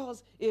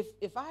 Because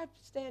if I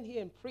stand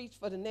here and preach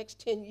for the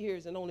next 10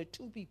 years and only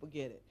 2 people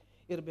get it,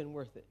 it'll have been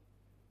worth it.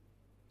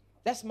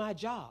 That's my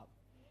job,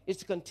 is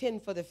to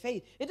contend for the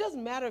faith. It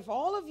doesn't matter if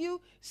all of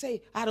you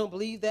say, I don't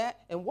believe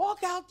that, and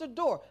walk out the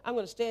door. I'm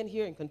going to stand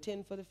here and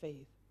contend for the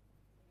faith.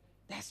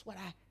 That's what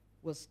I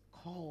was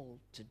called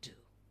to do.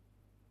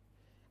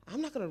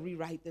 I'm not going to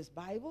rewrite this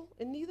Bible,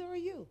 and neither are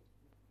you.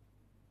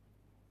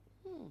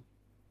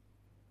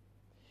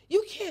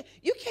 You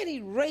can't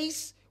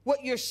erase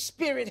what your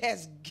spirit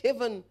has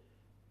given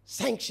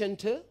sanction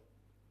to.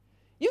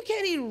 You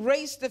can't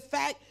erase the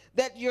fact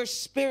that your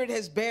spirit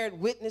has bared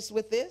witness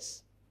with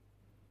this.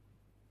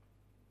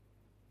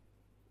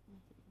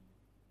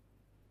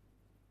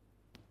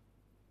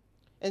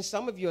 And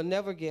some of you will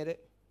never get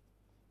it.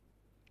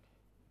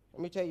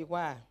 Let me tell you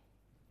why.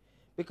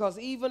 Because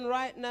even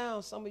right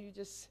now, some of you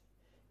just,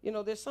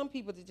 there's some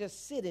people that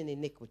just sit in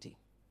iniquity.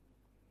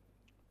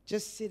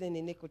 Just sit in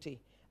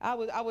iniquity. I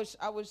was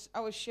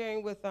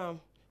sharing with a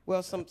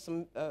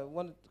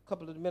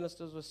couple of the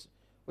ministers was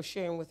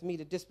sharing with me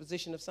the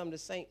disposition of some of the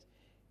saints,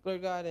 glory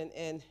to God,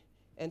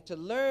 and to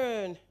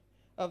learn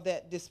of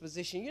that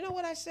disposition. You know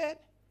what I said?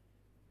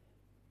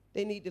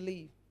 They need to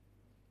leave.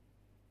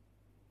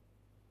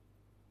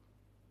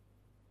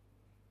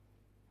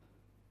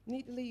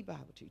 Need to leave,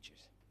 Bible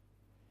teachers.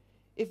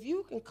 If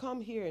you can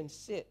come here and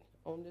sit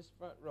on this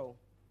front row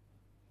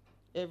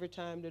every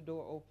time the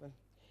door opens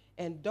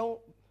and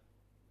don't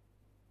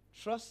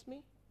trust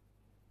me,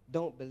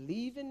 don't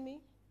believe in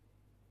me,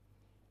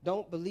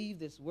 don't believe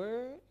this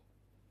word,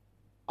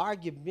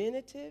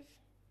 argumentative,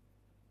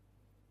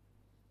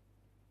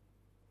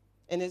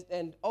 and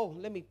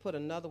let me put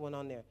another one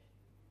on there.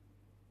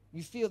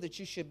 You feel that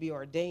you should be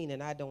ordained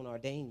and I don't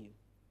ordain you.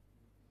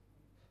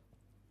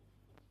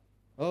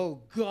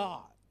 Oh,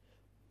 God.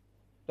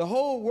 The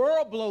whole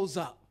world blows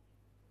up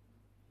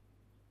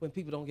when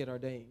people don't get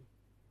ordained.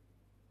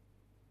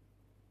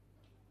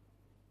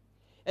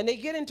 And they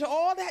get into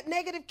all that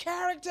negative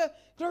character,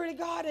 glory to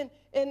God,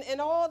 and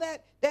all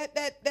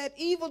that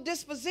evil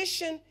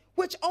disposition,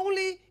 which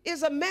only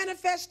is a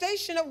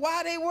manifestation of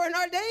why they weren't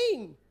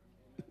ordained.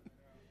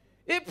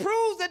 It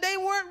proves that they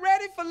weren't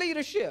ready for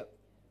leadership.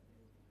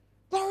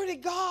 Glory to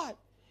God.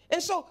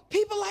 And so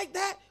people like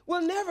that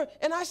will never,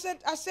 and I said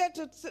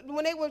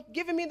when they were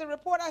giving me the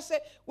report, I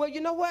said, well,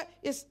 you know what?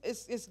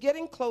 It's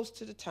getting close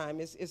to the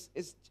time.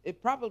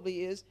 It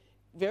probably is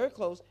very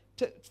close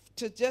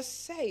to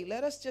just say,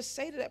 let us just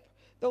say to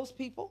those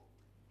people,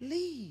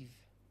 leave.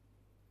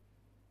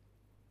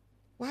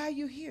 Why are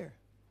you here?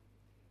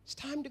 It's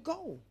time to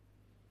go.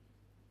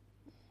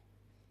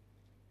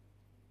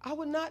 I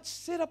would not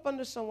sit up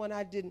under someone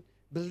I didn't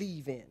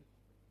believe in.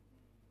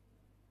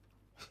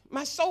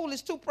 My soul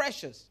is too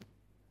precious.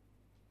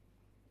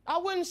 I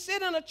wouldn't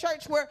sit in a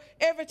church where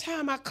every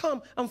time I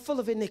come, I'm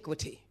full of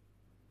iniquity.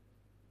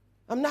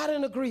 I'm not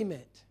in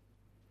agreement.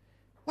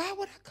 Why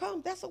would I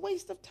come? That's a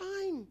waste of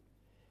time.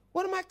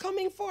 What am I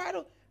coming for?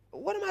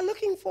 What am I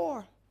looking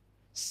for?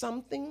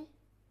 Something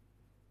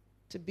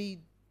to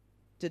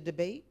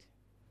debate,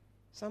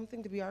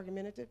 something to be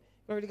argumentative.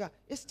 Glory to God.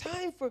 It's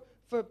time for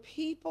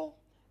people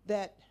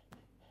that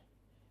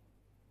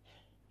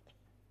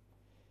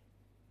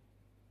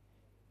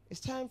It's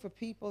time for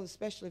people,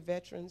 especially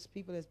veterans,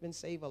 people that's been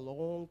saved a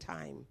long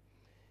time,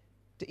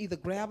 to either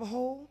grab a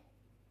hold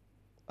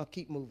or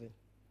keep moving.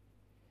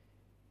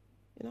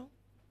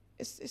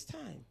 It's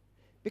time.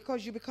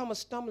 Because you become a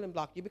stumbling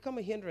block. You become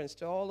a hindrance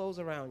to all those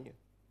around you.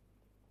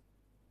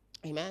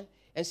 Amen.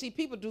 And see,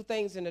 people do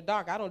things in the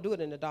dark. I don't do it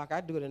in the dark.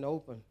 I do it in the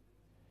open.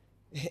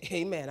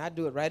 Amen. I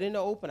do it right in the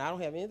open. I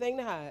don't have anything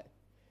to hide.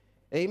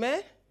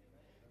 Amen.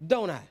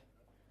 Don't I?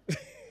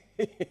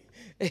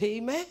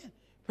 Amen.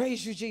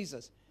 Praise you,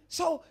 Jesus.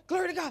 So,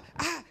 glory to God.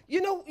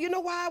 You know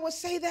why I would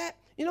say that?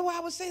 You know why I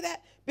would say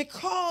that?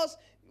 Because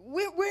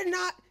we're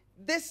not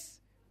this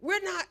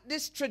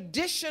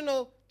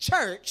traditional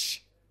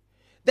church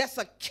that's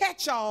a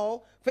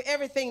catch-all for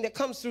everything that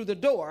comes through the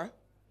door.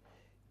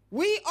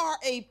 We are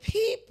a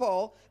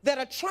people that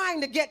are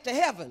trying to get to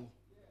heaven.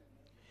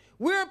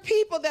 We're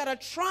people that are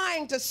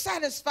trying to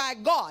satisfy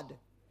God.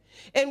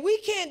 And we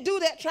can't do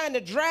that trying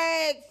to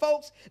drag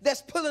folks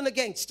that's pulling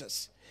against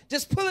us.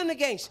 Just pulling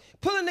against,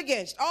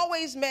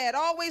 always mad,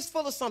 always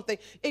full of something.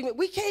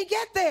 We can't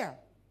get there.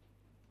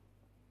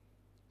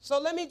 So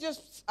let me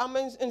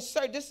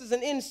insert, this is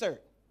an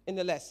insert in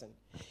the lesson.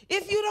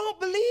 If you don't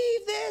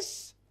believe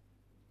this,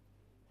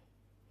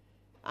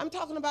 I'm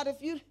not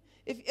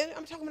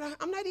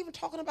even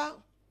talking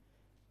about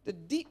the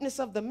deepness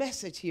of the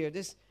message here,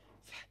 this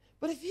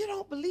But if you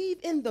don't believe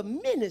in the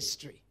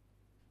ministry,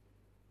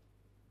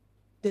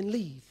 then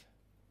leave.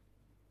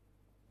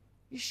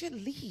 You should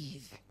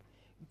leave.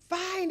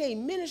 Find a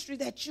ministry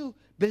that you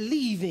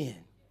believe in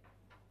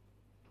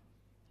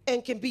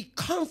and can be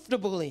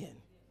comfortable in.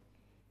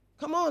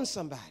 Come on,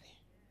 somebody.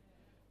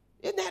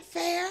 Isn't that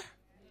fair?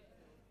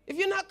 If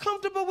you're not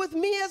comfortable with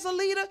me as a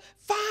leader,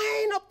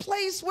 find a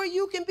place where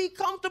you can be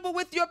comfortable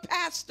with your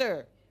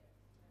pastor.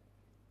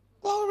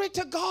 Glory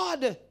to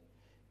God.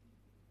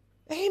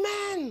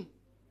 Amen.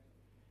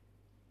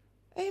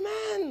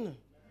 Amen.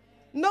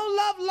 No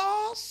love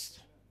lost.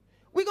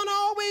 We're going to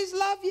always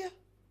love you.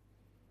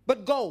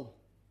 But go.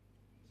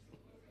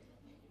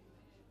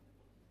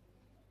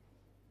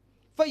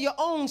 For your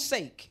own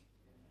sake.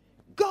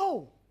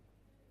 Go.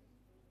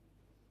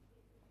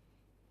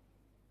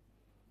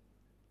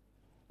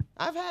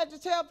 I've had to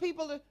tell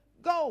people to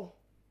go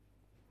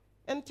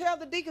and tell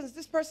the deacons,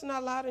 this person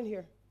not allowed in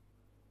here.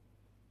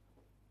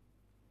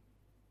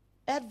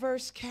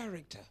 Adverse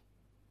character.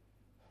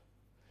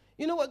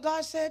 You know what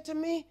God said to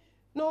me?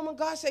 Norman,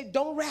 God said,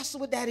 don't wrestle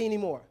with that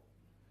anymore.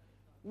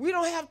 We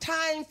don't have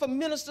time for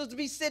ministers to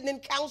be sitting in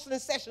counseling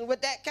sessions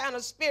with that kind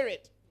of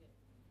spirit.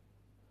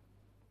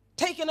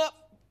 Taking up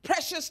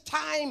precious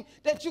time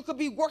that you could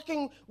be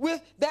working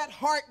with that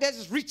heart that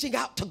is reaching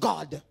out to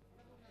God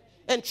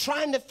and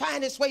trying to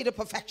find its way to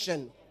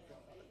perfection.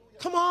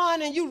 Come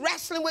on, and you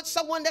wrestling with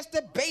someone that's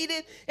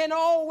debated and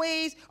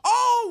always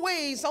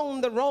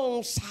on the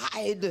wrong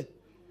side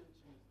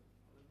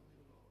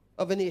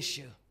of an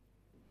issue.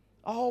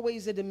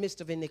 Always in the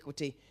midst of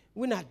iniquity.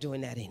 We're not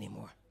doing that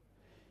anymore.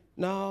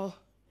 No,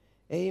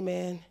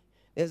 amen.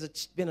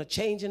 There's been a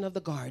changing of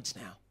the guards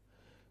now.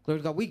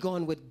 Glory to God. We're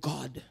going with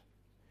God.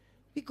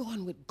 We're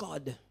going with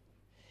God.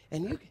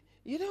 And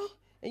you know,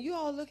 and you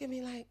all look at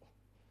me like,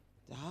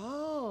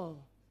 oh.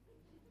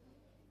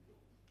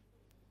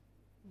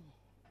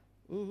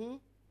 You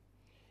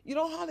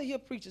don't hardly hear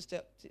preachers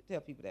tell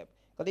people that,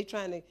 because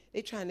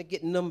they're trying to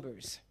get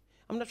numbers.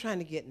 I'm not trying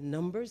to get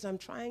numbers. I'm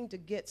trying to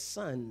get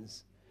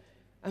sons.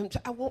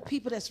 I want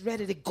people that's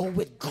ready to go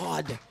with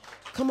God.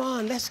 Come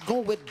on, let's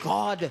go with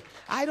God.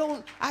 I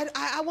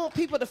want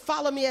people to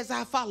follow me as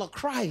I follow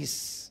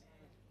Christ.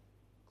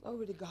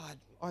 Glory to God.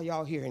 Are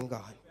y'all hearing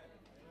God?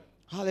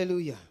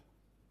 Hallelujah.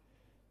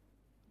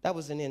 That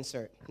was an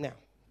insert. Now,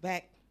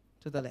 back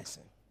to the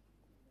lesson.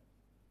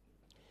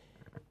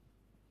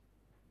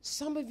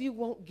 Some of you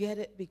won't get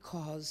it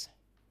because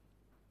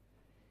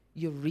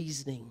you're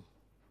reasoning.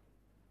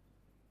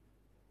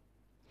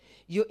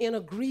 You're in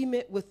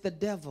agreement with the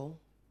devil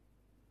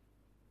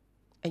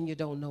and you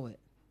don't know it.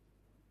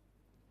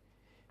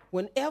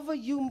 Whenever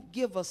you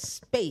give a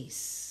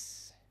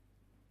space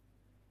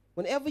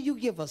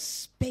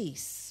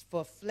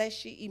for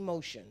fleshy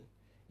emotion,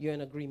 you're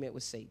in agreement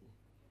with Satan.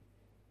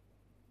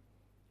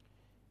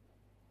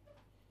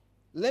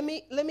 Let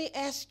me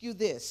ask you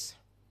this.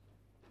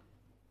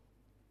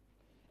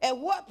 At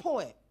what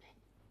point,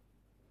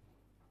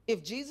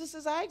 if Jesus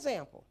is our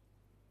example,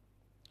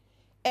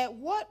 at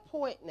what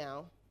point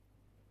now,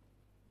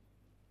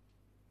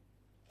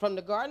 from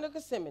the Garden of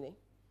Gethsemane,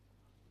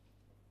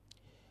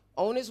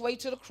 on his way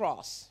to the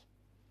cross,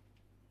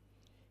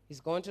 he's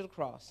going to the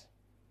cross,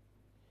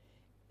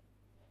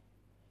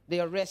 they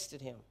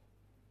arrested him,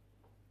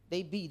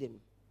 they beat him.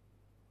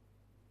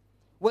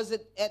 Was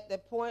it at the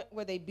point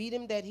where they beat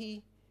him that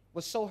he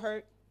was so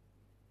hurt,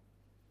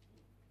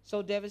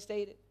 so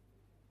devastated,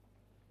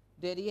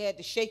 that he had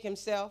to shake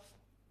himself?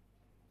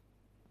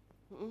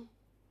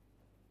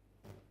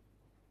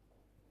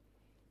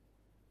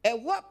 At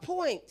what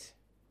point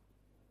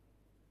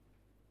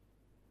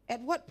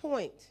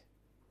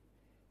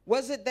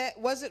was it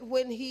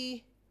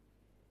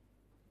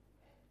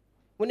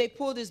when they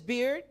pulled his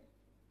beard,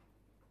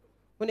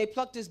 when they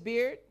plucked his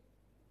beard?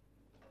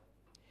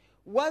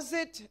 Was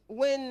it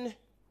when,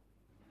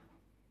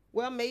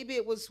 well, maybe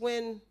it was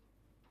when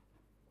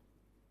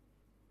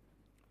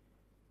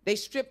they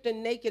stripped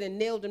him naked and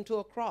nailed him to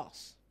a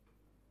cross.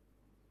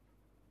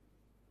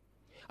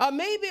 Or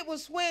maybe it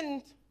was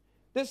when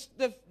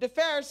the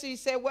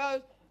Pharisees said,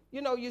 well,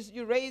 you know,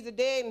 you raise the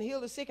dead and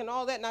heal the sick and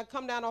all that, and I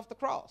come down off the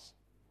cross.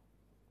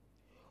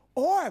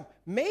 Or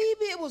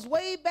maybe it was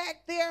way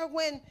back there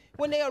when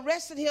they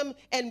arrested him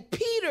and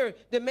Peter,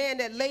 the man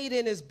that laid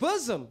in his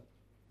bosom,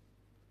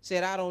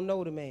 said, I don't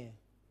know the man.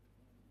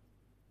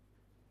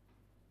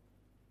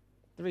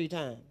 3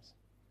 times.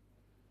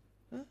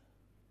 Huh?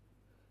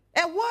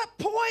 At what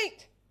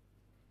point?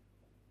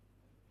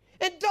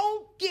 And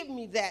don't give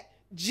me that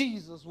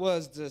Jesus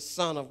was the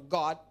Son of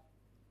God.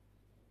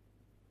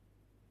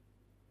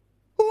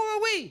 Who are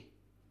we?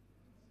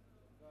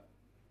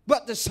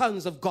 But the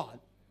sons of God.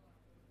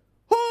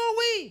 Who are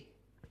we?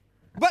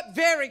 But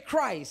very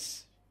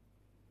Christ.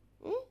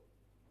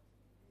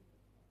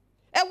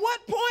 At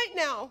what point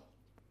now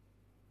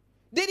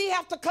did he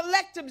have to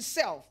collect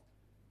himself?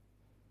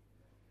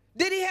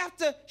 Did he have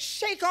to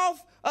shake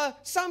off that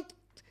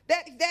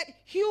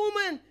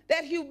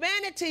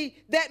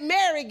humanity that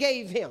Mary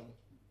gave him?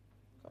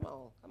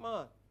 Come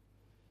on.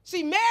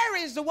 See,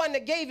 Mary is the one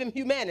that gave him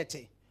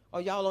humanity. Oh,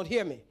 y'all don't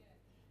hear me.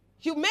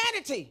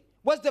 Humanity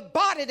was the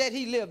body that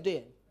he lived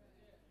in.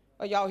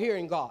 Are y'all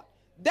hearing God?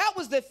 That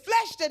was the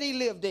flesh that he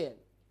lived in.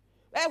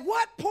 At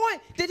what point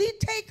did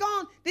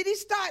he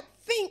start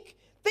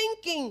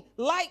thinking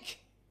like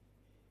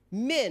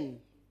men?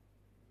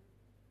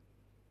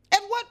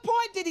 At what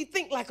point did he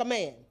think like a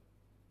man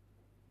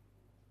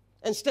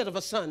instead of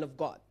a son of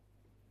God?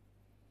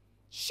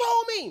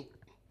 Show me.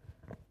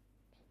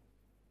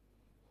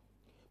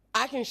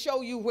 I can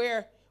show you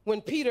where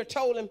when Peter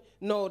told him,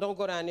 no, don't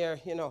go down there,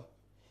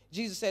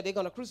 Jesus said they're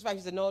going to crucify him.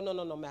 He said, no,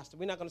 master,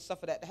 we're not going to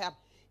suffer that to happen.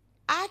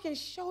 I can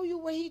show you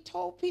where he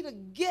told Peter,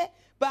 get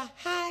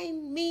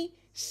behind me,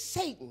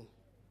 Satan.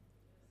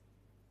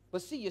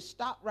 But see, you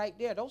stop right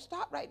there. Don't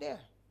stop right there.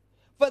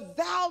 For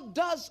thou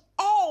dost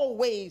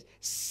always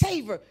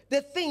savor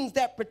the things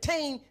that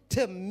pertain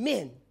to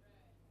men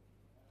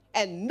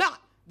and not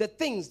the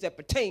things that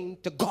pertain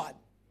to God.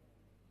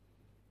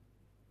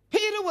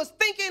 Peter was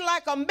thinking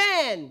like a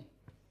man.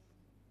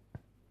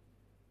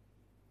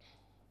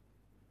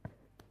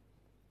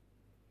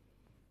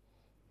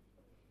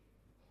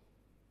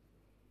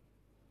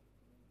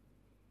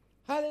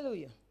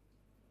 Hallelujah.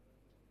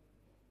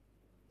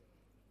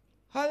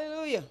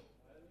 Hallelujah.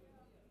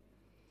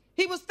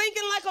 He was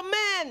thinking like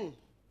a man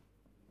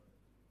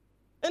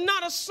and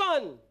not a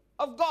son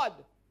of God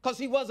because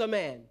he was a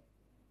man.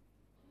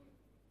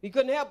 He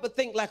couldn't help but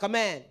think like a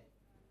man.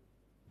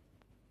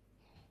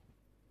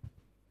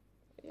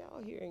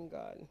 Y'all hearing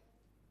God?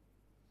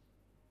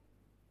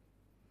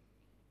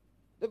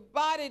 The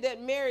body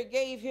that Mary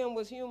gave him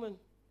was human.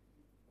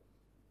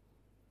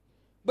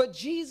 But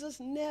Jesus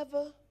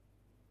never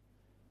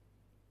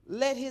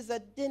let his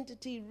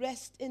identity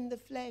rest in the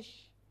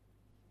flesh.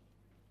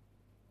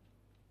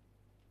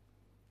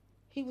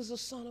 He was a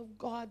son of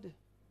God.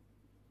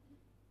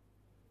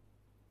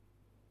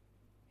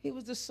 He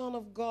was the son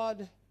of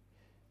God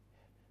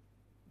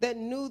that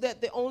knew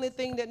that the only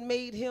thing that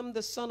made him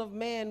the son of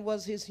man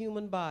was his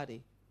human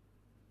body.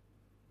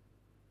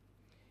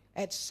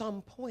 At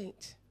some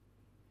point,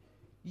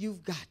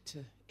 you've got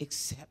to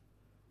accept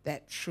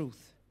that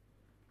truth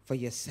for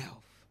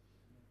yourself.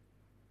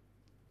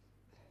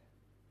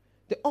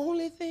 The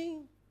only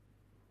thing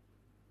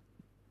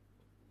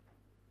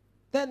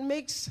that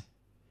makes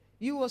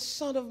you a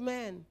son of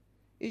man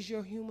is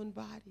your human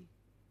body.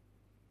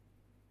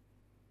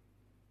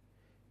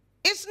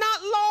 It's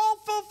not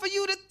lawful for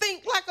you to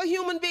think like a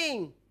human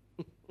being.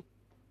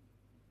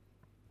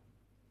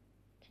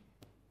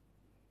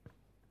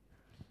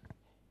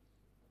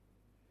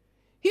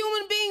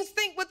 Human beings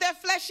think with their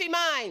fleshy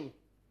mind.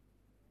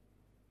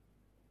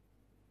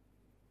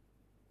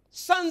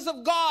 Sons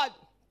of God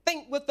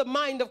think with the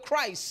mind of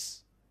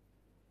Christ.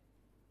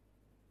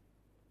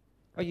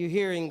 Are you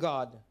hearing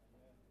God?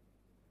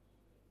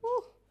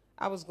 Whew,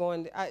 I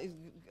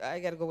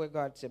got to go where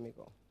God said me to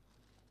go.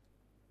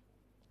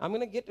 I'm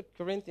going to get to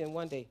Corinthians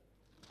one day.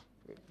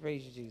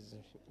 Praise you, Jesus.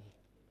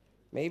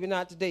 Maybe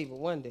not today, but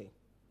one day.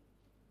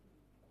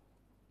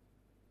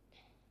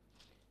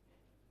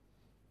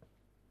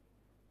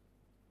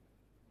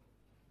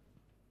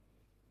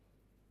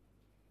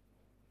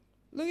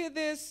 Look at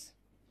this.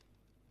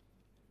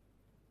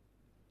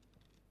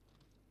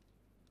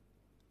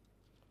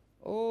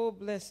 Oh,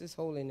 bless his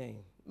holy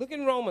name. Look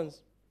in Romans.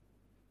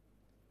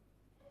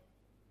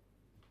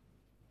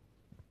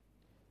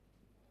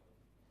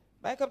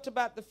 Back up to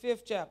about the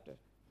 5th chapter.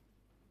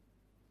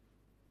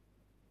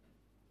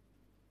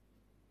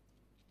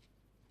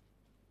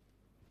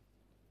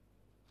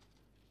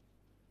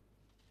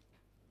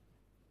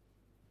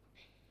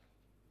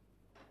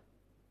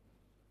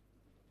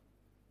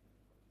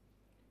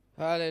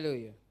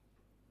 Hallelujah.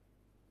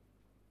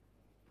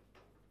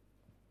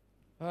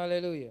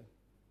 Hallelujah.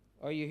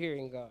 Are you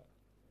hearing God?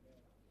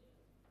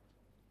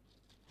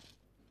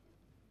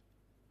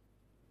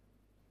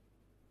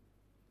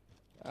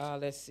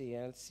 Let's see.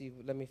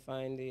 Let me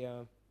find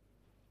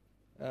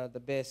the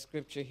best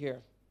scripture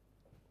here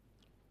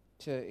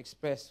to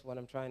express what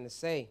I'm trying to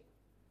say.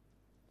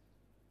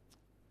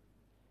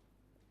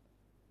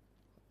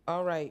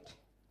 All right.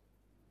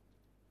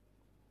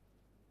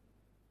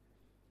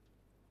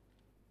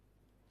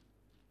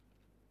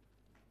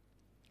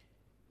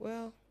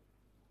 Well,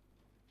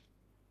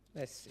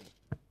 let's see.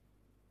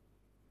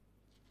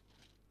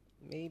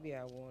 Maybe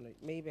I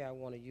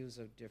want to use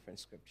a different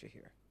scripture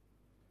here.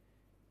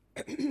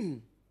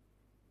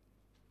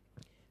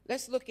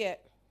 Let's look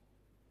at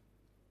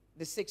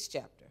the 6th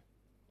chapter.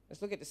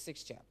 Let's look at the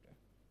 6th chapter.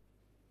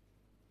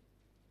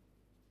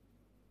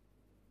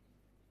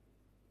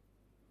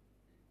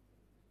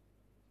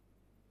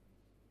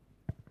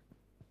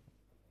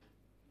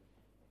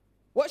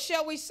 What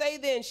shall we say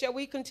then? Shall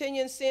we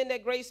continue in sin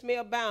that grace may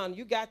abound?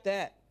 You got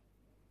that.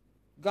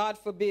 God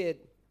forbid.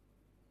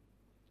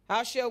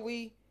 How shall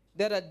we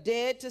that are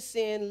dead to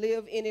sin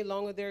live any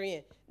longer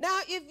therein? Now,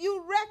 if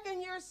you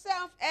reckon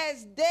yourself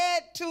as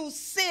dead to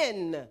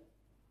sin,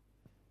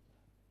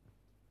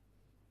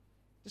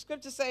 the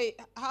scriptures say,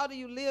 how do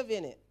you live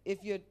in it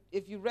if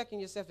you reckon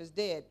yourself as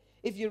dead?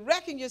 if you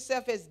reckon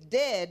yourself as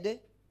dead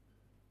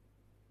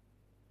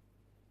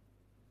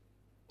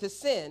to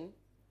sin,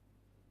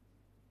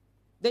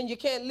 then you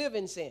can't live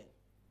in sin.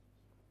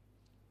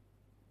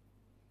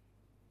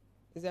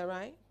 Is that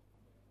right?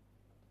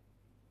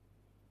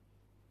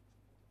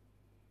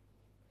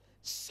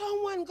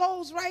 Someone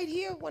goes right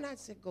here when I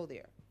said go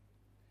there.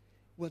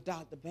 Well,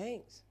 Dr.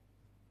 Banks,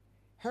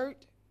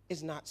 hurt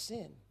is not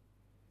sin.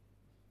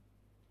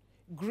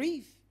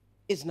 Grief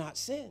is not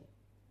sin.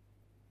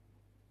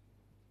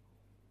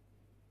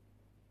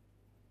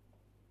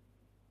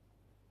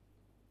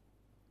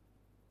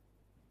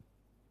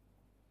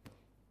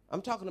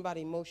 I'm talking about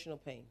emotional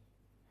pain,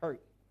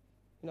 hurt.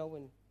 You know,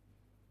 when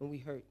we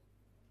hurt.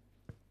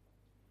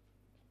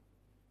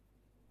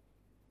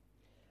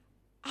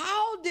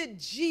 How did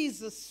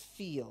Jesus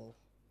feel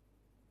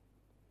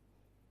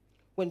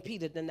when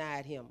Peter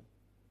denied him?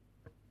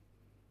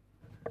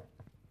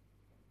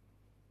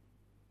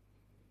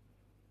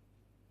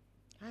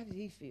 How did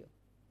he feel?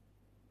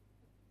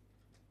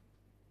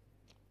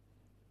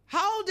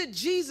 How did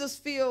Jesus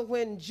feel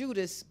when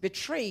Judas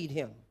betrayed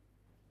him?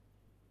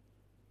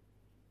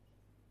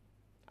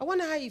 I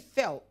wonder how he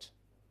felt.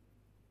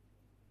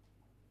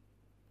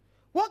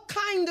 What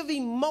kind of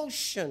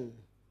emotion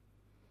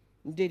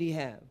did he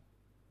have?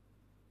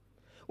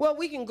 Well,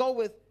 we can go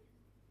with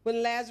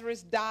when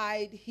Lazarus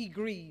died, he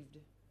grieved.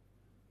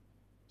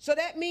 So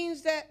that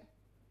means that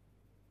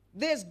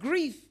there's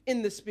grief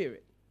in the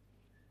spirit.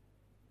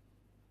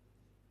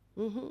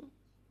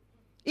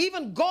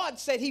 Even God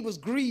said he was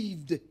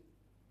grieved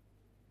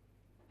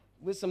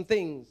with some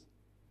things.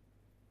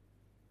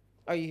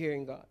 Are you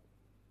hearing God?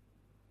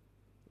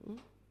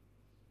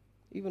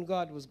 Even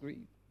God was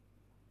grieved.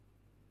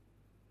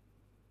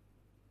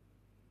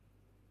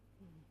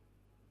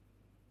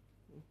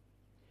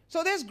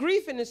 So there's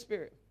grief in the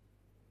spirit.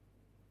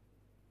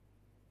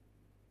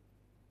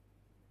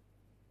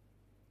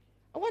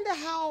 I wonder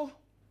how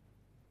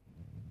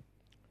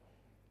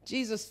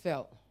Jesus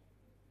felt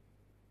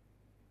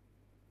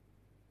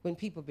when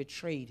people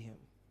betrayed him.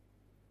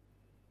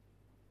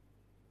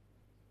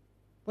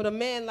 When a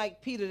man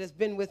like Peter that's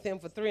been with him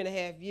for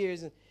 3.5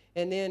 years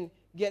and then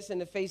gets in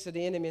the face of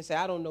the enemy and says,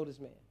 I don't know this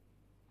man.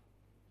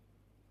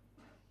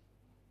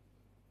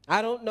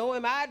 I don't know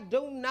him. I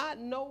do not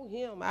know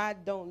him. I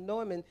don't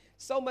know him. And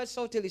so much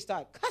so till he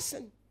started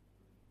cussing.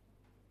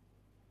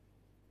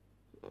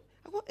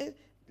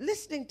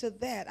 Listening to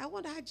that, I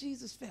wonder how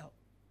Jesus felt.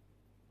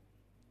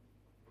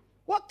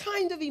 What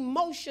kind of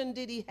emotion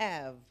did he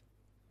have?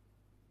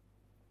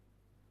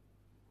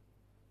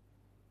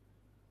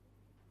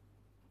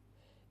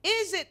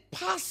 Is it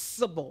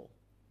possible?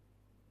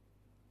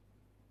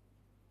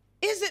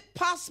 Is it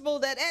possible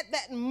that at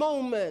that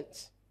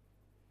moment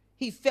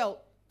he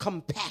felt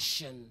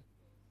compassion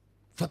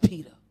for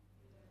Peter?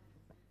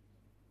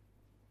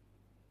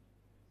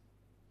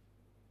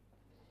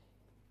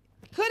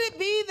 Could it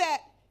be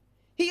that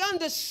he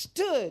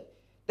understood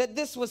that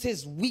this was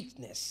his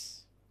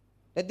weakness,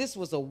 that this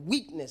was a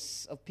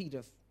weakness of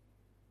Peter,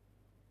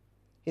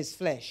 his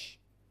flesh?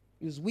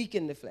 He was weak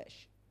in the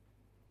flesh.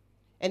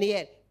 And he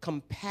had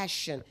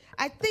compassion.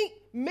 I think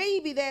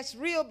maybe that's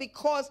real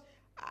because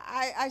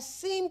I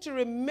seem to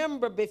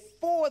remember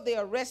before they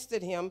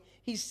arrested him,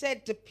 he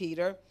said to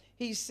Peter,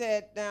 he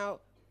said, now,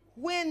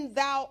 when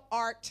thou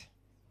art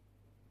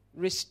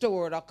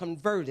restored or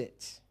converted,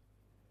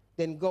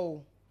 then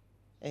go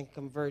and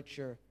convert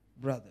your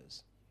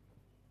brothers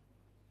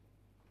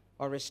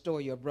or restore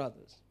your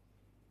brothers.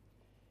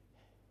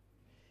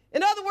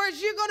 In other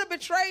words, you're going to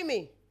betray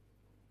me.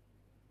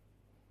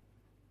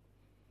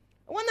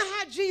 I wonder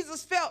how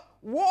Jesus felt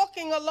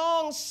walking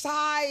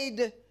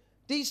alongside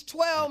these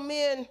 12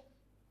 men,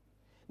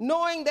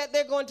 knowing that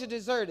they're going to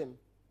desert him.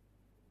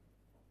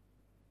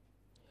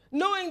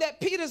 Knowing that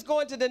Peter's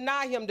going to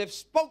deny him, the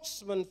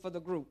spokesman for the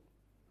group.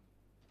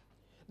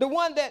 The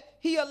one that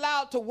he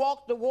allowed to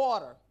walk the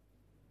water.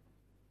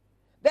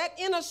 That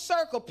inner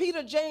circle,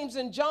 Peter, James,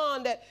 and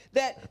John, that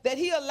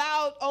he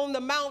allowed on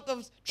the Mount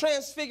of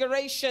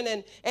Transfiguration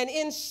and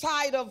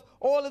inside of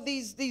all of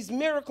these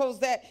miracles,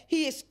 that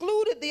he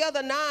excluded the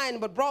other 9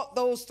 but brought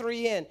those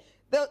 3 in.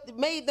 That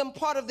made them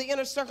part of the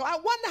inner circle. I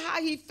wonder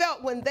how he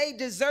felt when they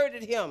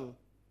deserted him.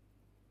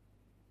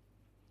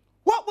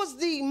 What was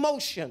the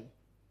emotion?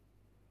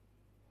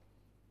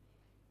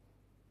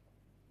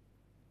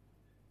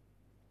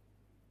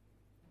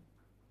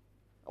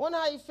 I wonder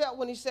how he felt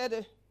when he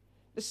said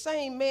the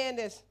same man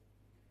that's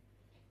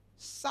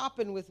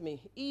sopping with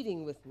me,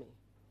 eating with me,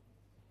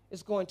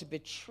 is going to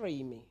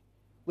betray me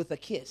with a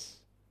kiss.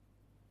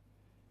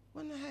 I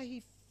wonder how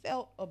he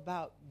felt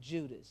about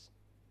Judas.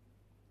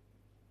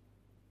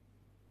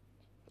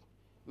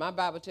 My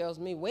Bible tells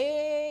me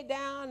way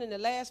down in the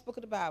last book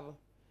of the Bible,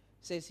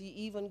 says he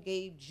even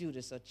gave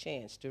Judas a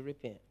chance to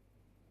repent.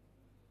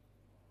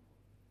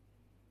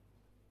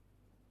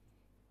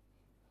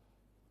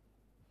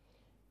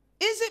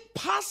 Is it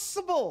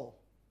possible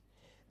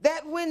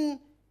that when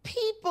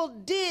people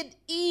did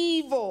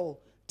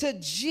evil to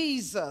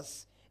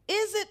Jesus,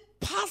 is it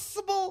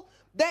possible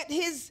that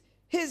his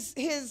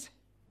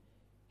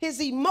His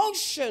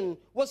emotion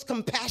was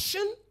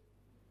compassion.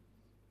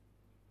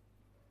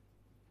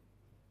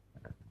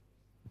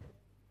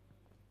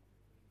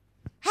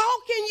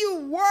 How can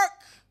you work,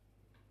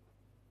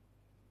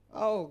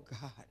 oh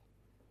God,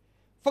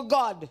 for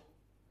God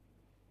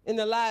in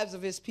the lives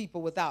of his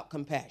people without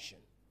compassion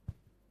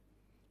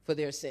for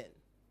their sin?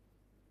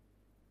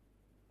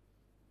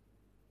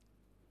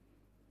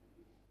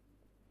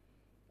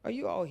 Are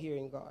you all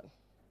hearing God?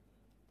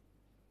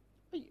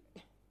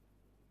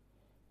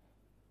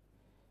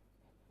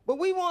 But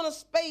we want a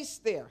space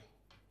there.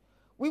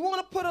 We want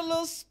to put a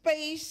little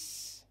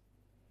space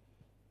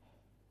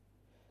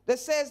that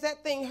says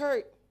that thing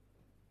hurt.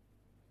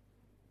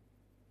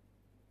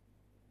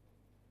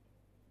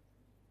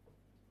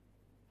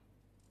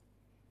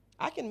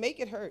 I can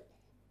make it hurt.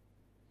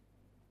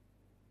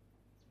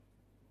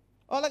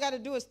 All I got to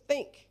do is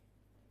think.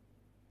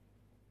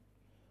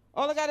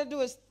 All I got to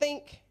do is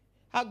think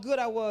how good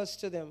I was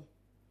to them.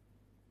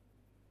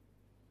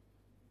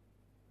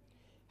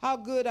 How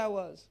good I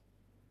was.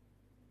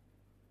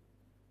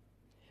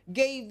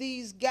 Gave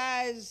these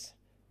guys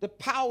the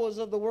powers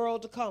of the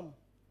world to come.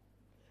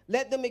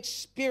 Let them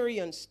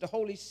experience the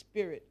Holy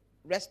Spirit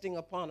resting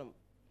upon them.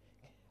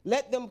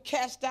 Let them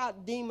cast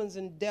out demons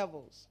and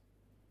devils.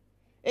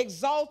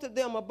 Exalted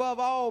them above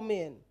all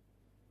men.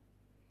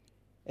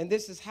 And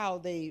this is how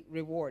they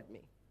reward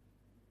me.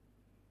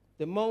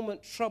 The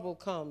moment trouble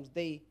comes,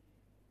 they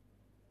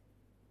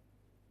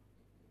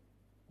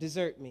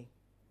desert me.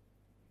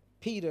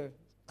 Peter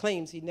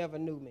claims he never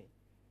knew me.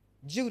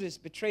 Judas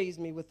betrays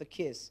me with a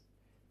kiss.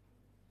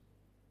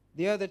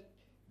 The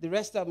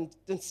rest of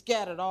them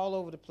scattered all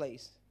over the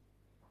place.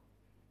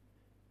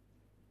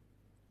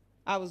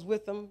 I was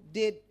with them,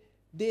 did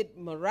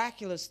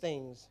miraculous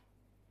things.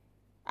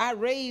 I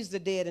raised the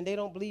dead, and they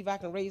don't believe I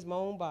can raise my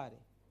own body.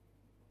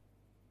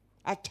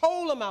 I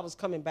told them I was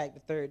coming back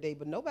the third day,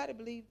 but nobody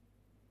believed.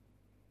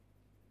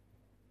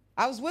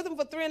 I was with them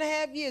for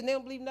 3.5 years, and they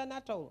don't believe nothing I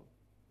told them.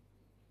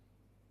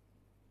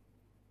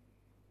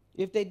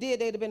 If they did,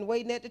 they'd have been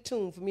waiting at the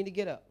tomb for me to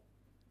get up.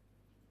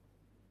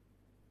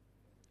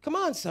 Come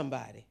on,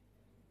 somebody.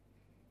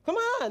 Come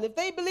on. If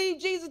they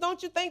believed Jesus,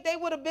 don't you think they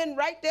would have been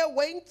right there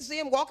waiting to see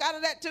him walk out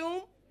of that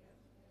tomb?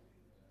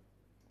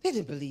 They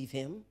didn't believe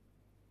him.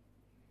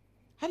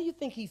 How do you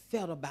think he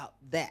felt about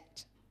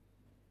that?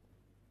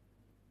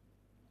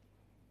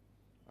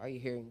 Are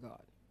you hearing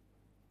God?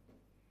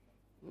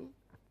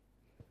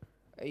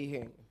 Are you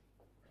hearing him?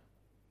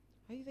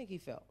 How do you think he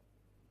felt?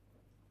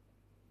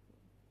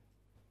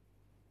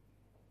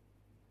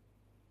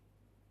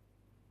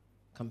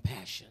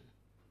 Compassion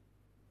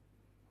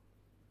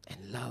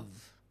and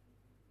love.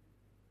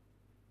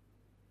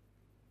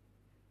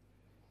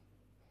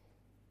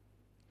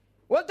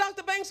 Well,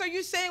 Dr. Banks, are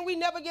you saying we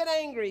never get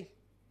angry?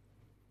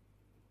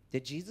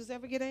 Did Jesus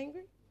ever get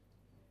angry?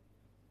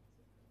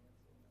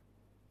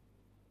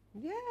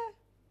 Yeah.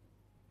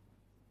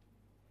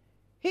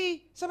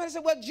 Somebody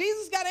said, well,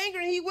 Jesus got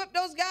angry and he whipped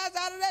those guys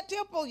out of that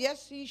temple.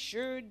 Yes, he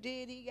sure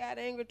did. He got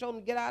angry, told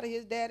them to get out of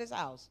his daddy's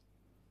house.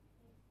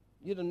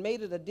 You done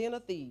made it a den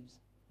of thieves.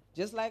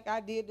 Just like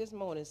I did this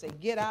morning. Say,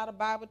 get out of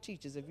Bible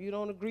teachers if you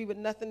don't agree with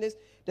nothing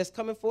that's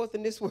coming forth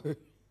in this word.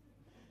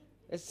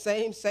 It's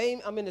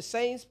same, I'm in the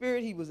same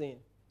spirit he was in.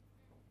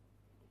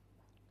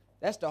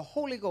 That's the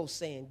Holy Ghost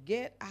saying,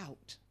 get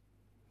out.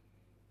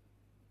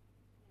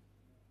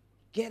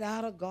 Get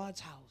out of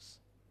God's house.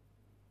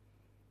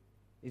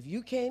 If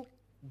you can't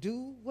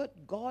do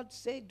what God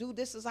said, do,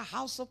 this is a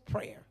house of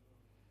prayer.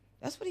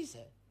 That's what he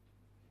said.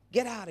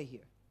 Get out of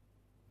here.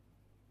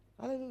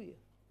 Hallelujah.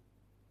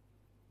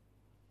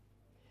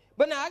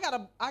 But now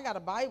I got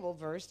a Bible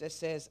verse that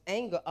says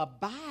anger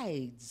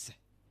abides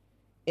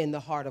in the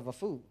heart of a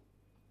fool.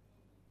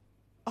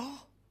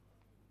 Oh,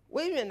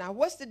 wait a minute now.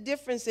 What's the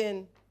difference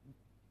in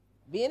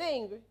being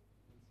angry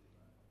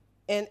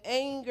and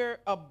anger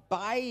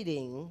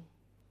abiding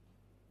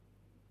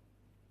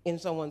in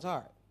someone's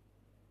heart?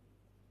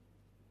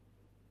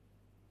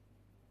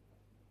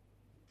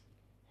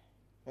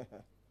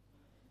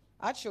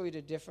 I'd show you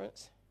the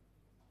difference.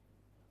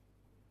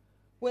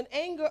 When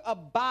anger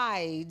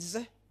abides,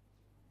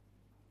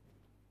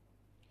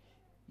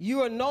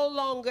 you are no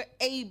longer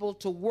able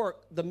to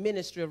work the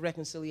ministry of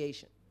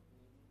reconciliation.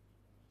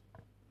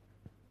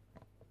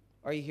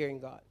 Are you hearing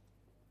God?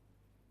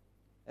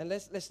 And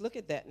let's look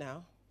at that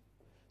now.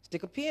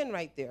 Stick a pin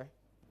right there.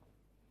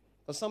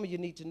 Because some of you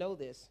need to know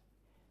this.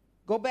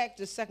 Go back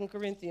to 2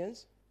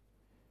 Corinthians,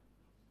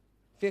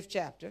 5th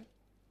chapter.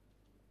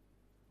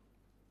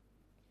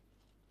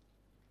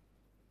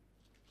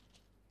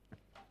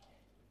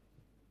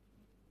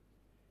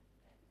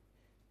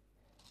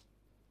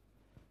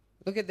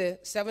 Look at the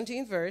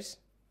 17th verse.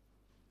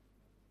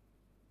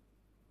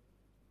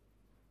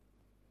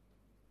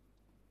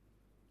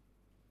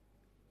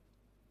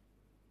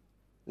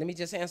 Let me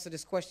just answer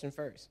this question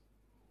first.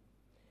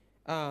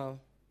 Well,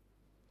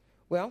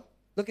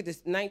 look at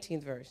this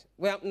 19th verse.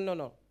 Well,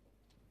 no.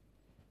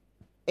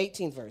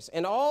 18th verse.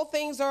 And all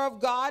things are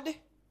of God.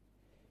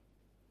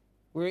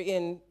 We're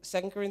in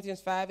 2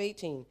 Corinthians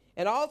 5:18.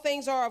 And all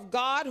things are of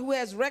God, who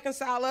has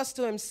reconciled us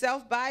to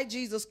himself by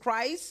Jesus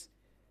Christ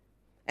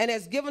and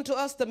has given to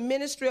us the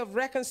ministry of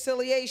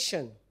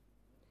reconciliation.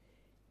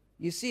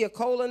 You see a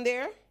colon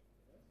there?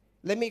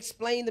 Let me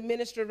explain the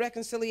ministry of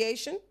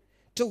reconciliation.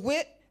 To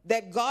wit,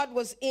 that God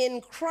was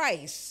in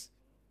Christ.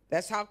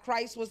 That's how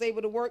Christ was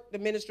able to work the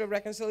ministry of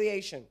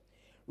reconciliation.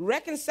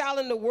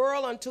 Reconciling the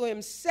world unto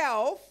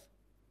himself.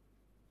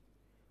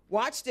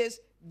 Watch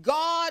this.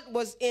 God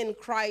was in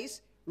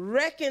Christ,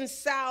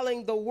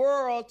 reconciling the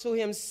world to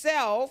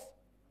himself,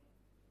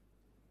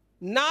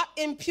 not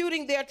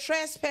imputing their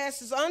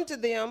trespasses unto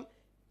them,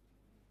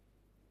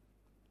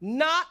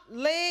 not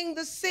laying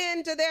the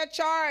sin to their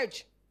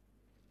charge,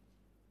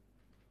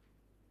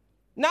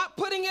 not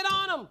putting it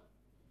on them,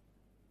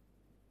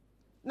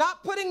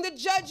 not putting the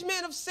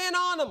judgment of sin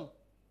on them,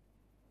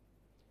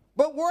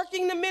 but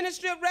working the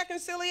ministry of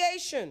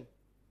reconciliation.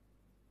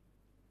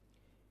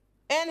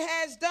 And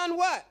has done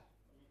what?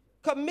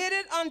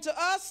 Committed unto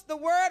us the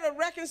word of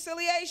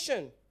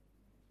reconciliation.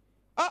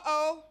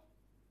 Uh-oh.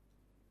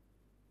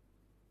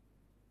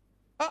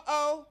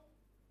 Uh-oh.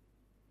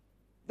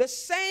 The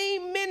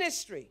same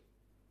ministry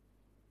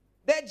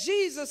that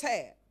Jesus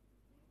had.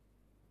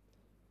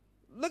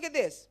 Look at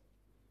this.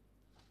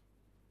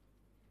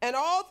 And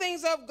all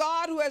things of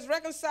God, who has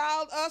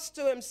reconciled us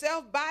to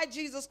himself by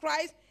Jesus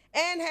Christ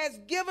and has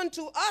given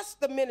to us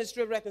the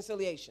ministry of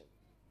reconciliation.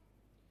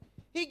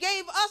 He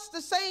gave us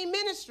the same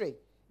ministry.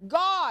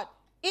 God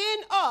in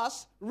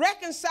us,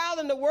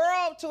 reconciling the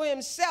world to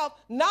himself,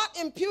 not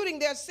imputing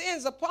their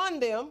sins upon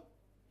them.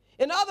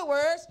 In other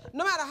words,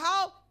 no matter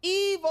how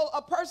evil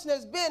a person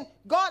has been,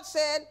 God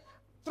said,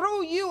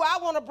 through you, I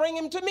want to bring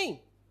him to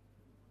me.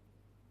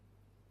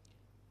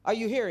 Are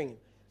you hearing him?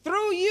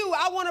 Through you,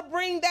 I want to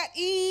bring that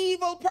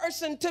evil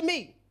person to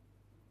me.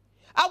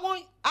 I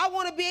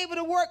want to be able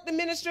to work the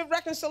ministry of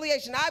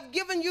reconciliation. I've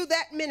given you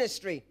that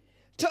ministry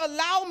to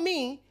allow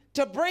me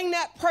to bring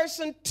that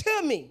person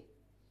to me.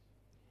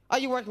 Are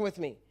you working with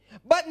me?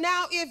 But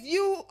now if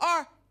you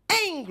are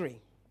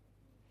angry,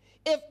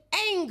 if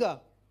anger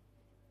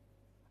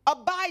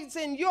abides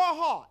in your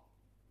heart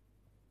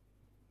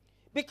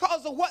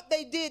because of what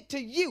they did to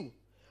you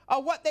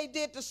or what they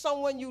did to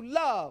someone you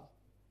love,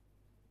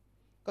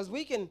 because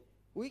we can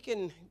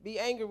be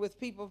angry with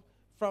people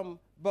from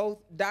both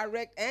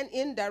direct and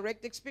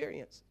indirect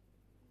experience.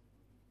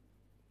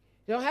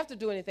 You don't have to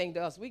do anything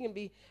to us. We can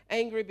be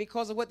angry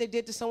because of what they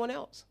did to someone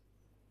else.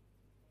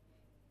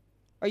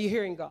 Are you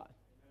hearing God?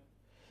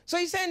 So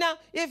he's saying now,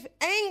 if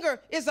anger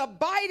is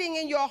abiding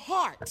in your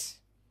heart,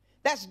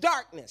 that's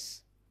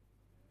darkness.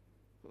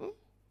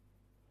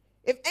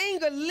 If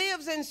anger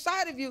lives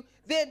inside of you,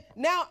 then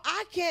now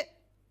I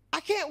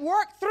can't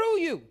work through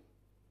you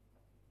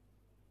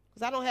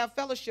because I don't have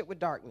fellowship with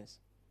darkness.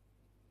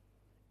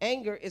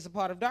 Anger is a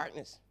part of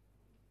darkness.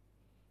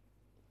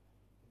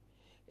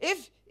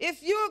 If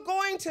you're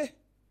going to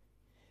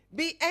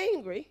be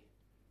angry,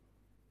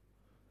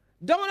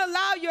 don't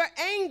allow your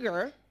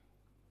anger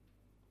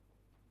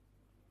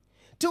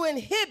to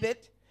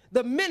inhibit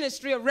the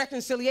ministry of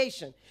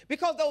reconciliation.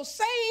 Because those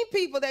same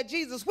people that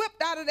Jesus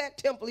whipped out of that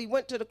temple, he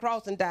went to the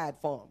cross and died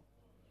for them.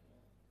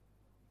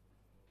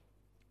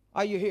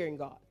 Are you hearing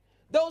God?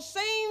 Those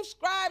same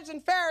scribes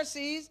and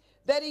Pharisees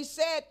that he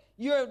said,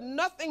 you're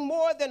nothing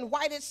more than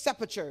whited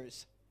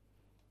sepulchres.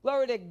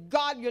 Glory to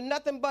God, you're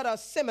nothing but a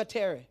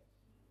cemetery.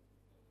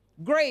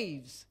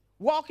 Graves,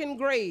 walking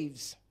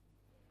graves.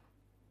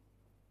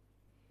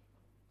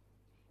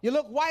 You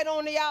look white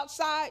on the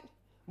outside,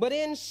 but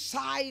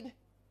inside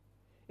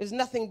is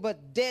nothing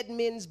but dead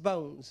men's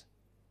bones.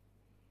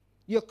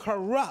 You're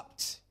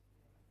corrupt.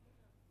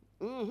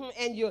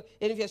 And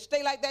if you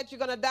stay like that, you're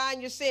going to die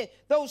in your sin.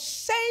 Those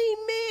same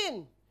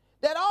men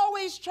that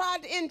always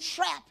tried to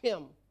entrap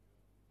him,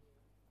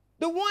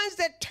 the ones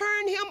that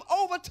turned him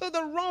over to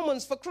the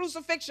Romans for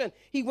crucifixion,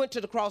 he went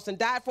to the cross and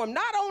died for him.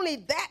 Not only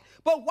that,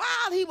 but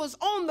while he was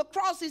on the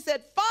cross, he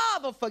said,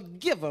 Father,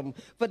 forgive them,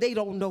 for they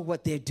don't know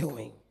what they're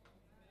doing.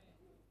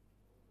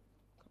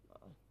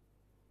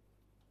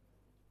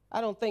 I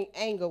don't think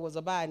anger was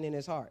abiding in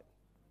his heart.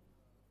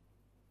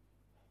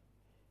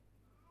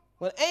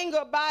 When anger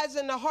abides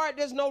in the heart,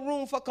 there's no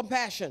room for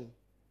compassion.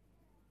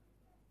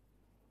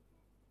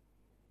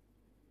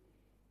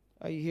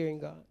 Are you hearing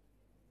God?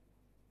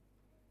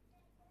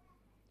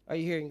 Are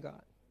you hearing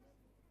God?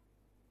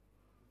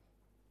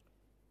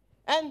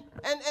 And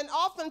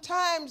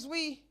oftentimes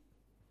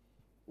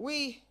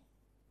we're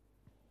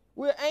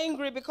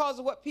angry because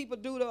of what people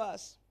do to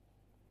us.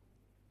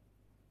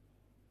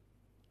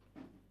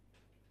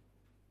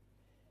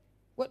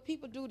 What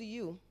people do to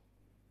you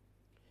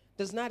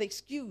does not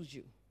excuse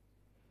you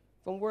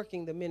from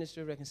working the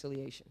ministry of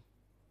reconciliation.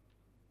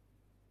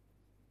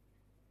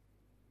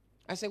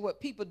 I say what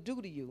people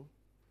do to you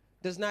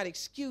does not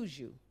excuse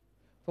you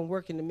from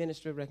working the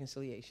ministry of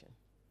reconciliation.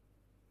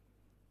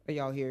 Are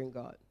y'all hearing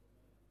God?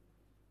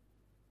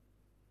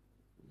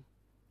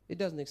 It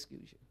doesn't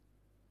excuse you.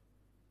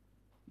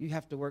 You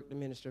have to work the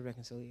ministry of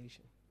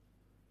reconciliation,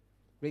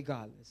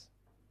 regardless.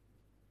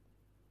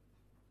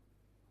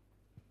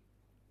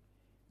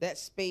 That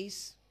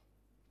space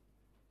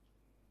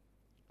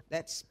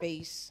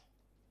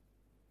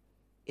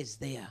is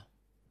there.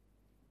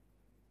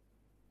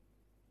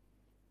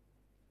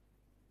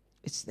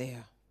 It's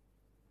there.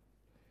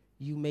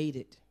 You made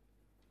it.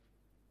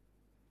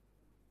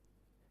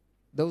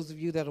 Those of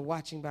you that are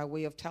watching by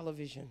way of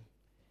television,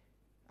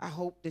 I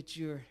hope that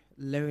you're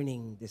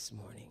learning this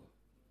morning.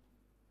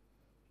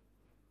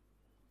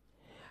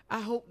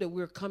 I hope that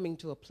we're coming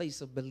to a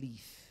place of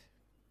belief.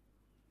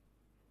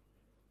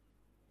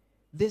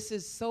 This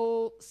is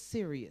so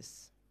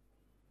serious,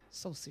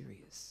 so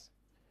serious.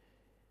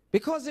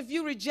 Because if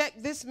you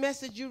reject this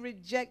message, you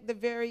reject the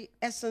very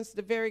essence,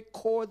 the very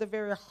core, the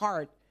very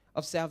heart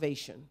of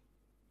salvation.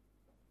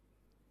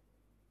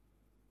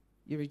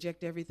 You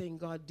reject everything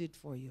God did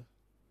for you.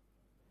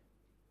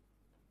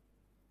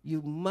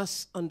 You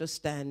must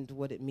understand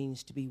what it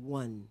means to be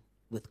one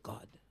with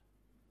God.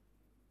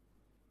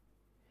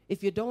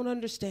 If you don't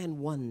understand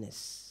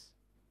oneness,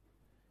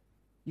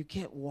 you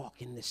can't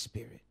walk in the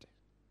Spirit.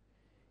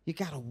 You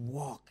got to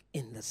walk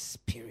in the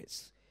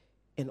spirits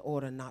in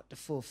order not to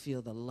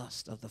fulfill the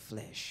lust of the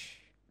flesh.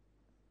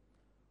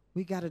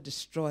 We got to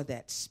destroy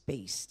that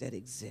space that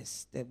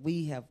exists, that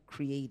we have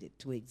created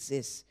to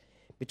exist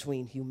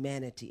between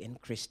humanity and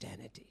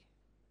Christianity.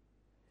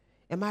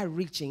 Am I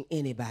reaching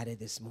anybody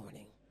this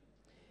morning?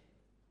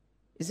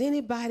 Is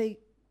anybody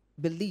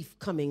belief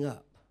coming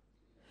up?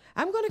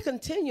 I'm going to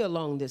continue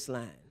along this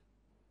line.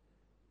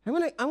 I'm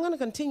going to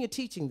continue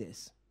teaching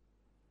this.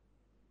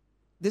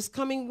 This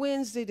coming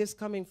Wednesday, this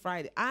coming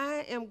Friday.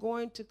 I am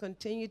going to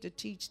continue to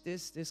teach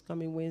this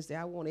coming Wednesday.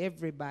 I want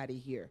everybody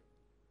here.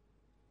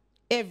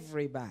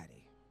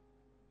 Everybody.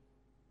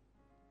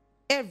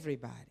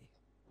 Everybody.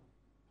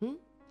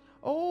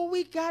 Oh,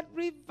 we got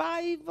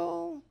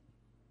revival.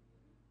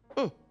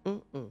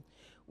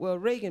 Well,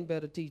 Reagan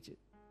better teach it.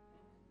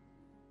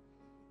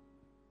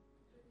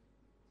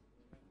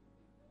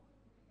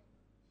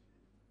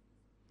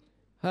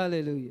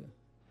 Hallelujah.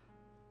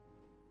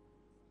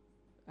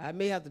 I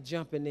may have to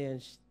jump in there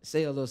and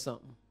say a little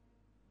something.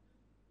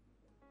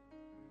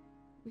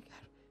 We got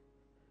it.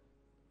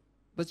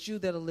 But you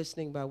that are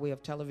listening by way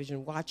of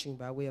television, watching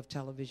by way of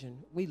television,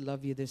 we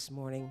love you this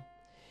morning.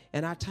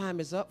 And our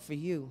time is up for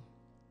you.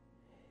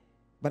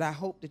 But I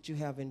hope that you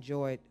have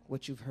enjoyed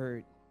what you've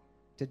heard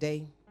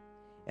today.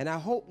 And I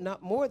hope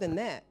not more than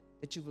that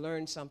you've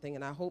learned something.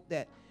 And I hope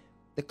that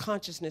the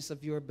consciousness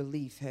of your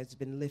belief has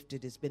been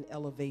lifted, has been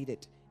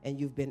elevated, and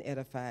you've been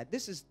edified.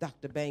 This is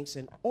Dr. Banks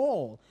and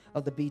all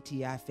of the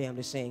BTI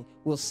family saying,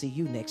 we'll see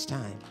you next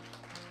time.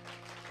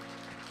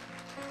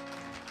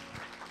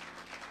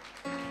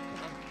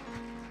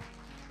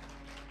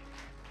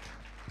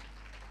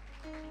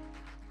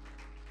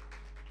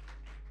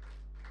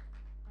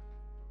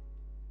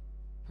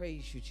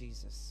 Praise you,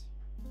 Jesus.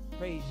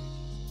 Praise you,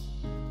 Jesus.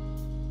 Praise you.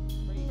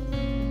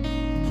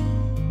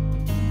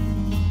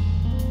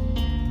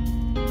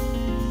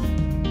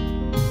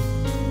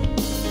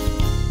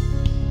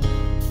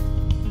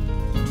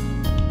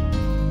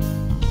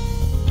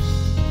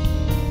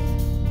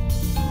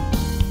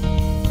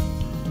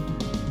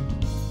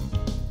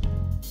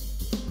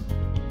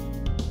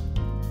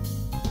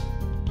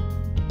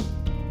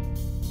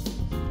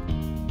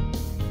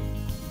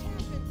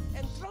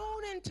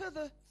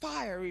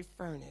 Fiery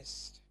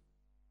furnace.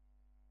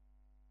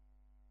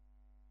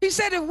 He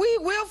said if we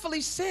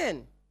willfully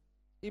sin,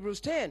 Hebrews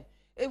 10,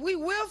 if we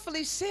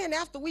willfully sin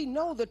after we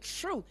know the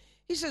truth,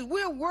 he says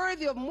we're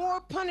worthy of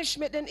more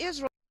punishment than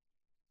Israel.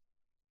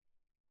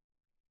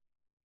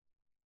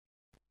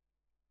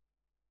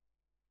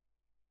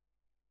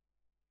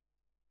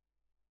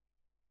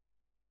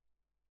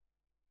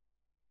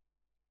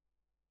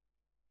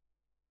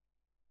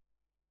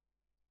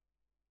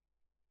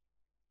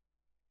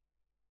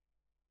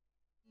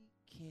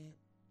 Can't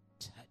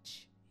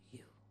touch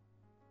you,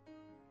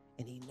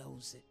 and he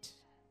knows it.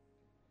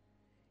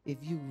 If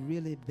you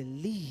really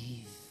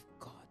believe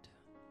God,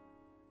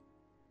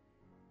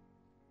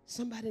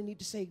 somebody need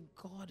to say,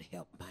 God,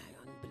 help my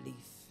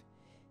unbelief,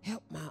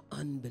 help my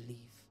unbelief,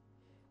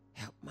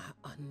 help my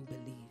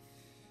unbelief.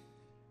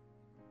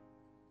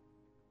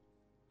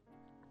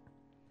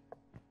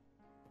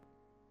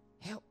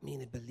 Help me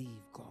to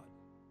believe, God.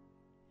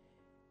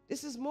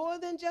 This is more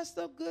than just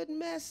a good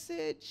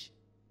message.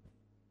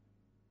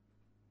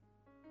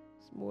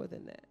 More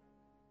than that.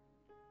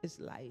 It's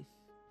life.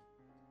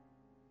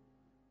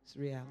 It's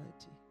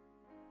reality.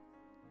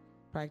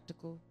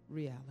 Practical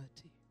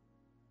reality.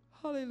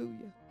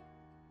 Hallelujah.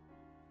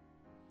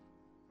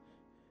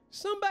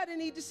 Somebody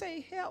need to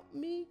say, help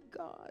me,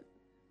 God.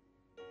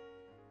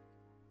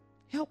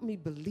 Help me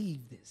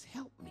believe this.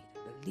 Help me to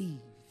believe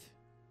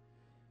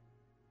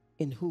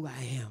in who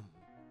I am.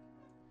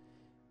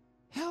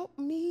 Help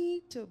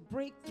me to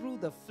break through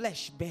the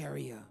flesh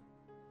barrier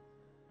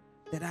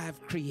that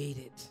I've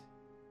created.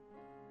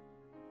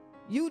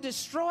 You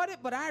destroyed it,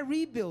 but I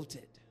rebuilt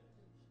it.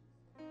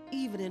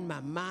 Even in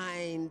my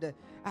mind,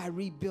 I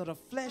rebuilt a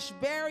flesh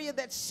barrier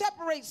that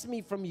separates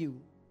me from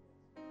you.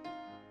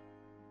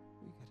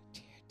 We got to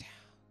tear it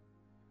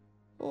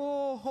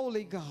Oh,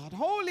 holy God,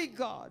 holy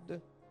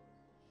God.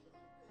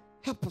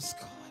 Help us,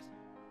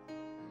 God.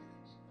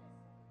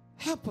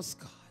 Help us,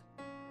 God.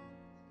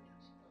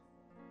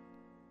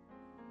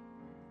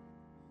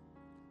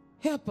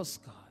 Help us,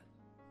 God.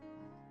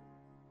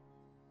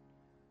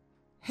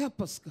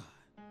 Help us, God.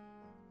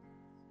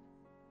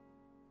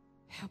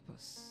 Help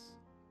us.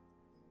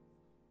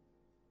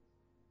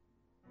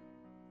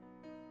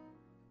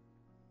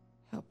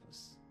 Help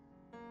us.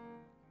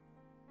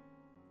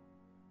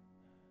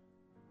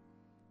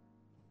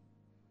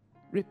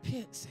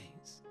 Repent,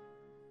 saints.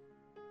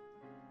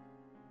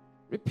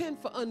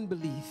 Repent for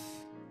unbelief.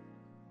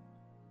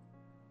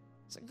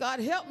 Say, God,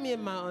 help me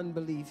in my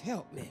unbelief.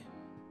 Help me.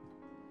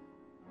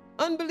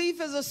 Unbelief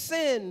is a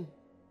sin.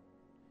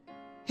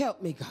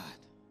 Help me, God.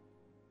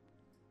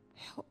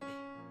 Help me.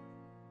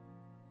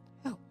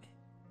 Help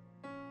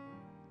me.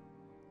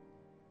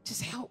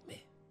 Just help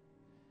me.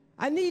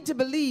 I need to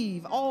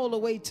believe all the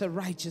way to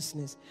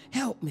righteousness.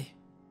 Help me.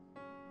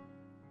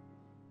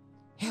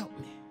 Help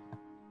me.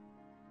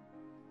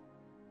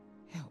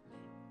 Help me.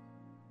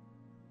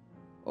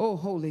 Oh,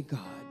 holy God.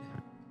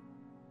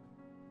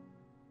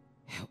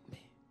 Help me.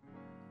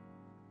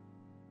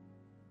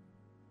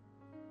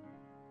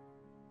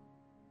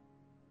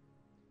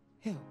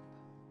 Help.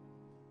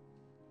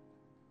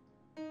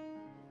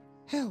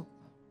 Help.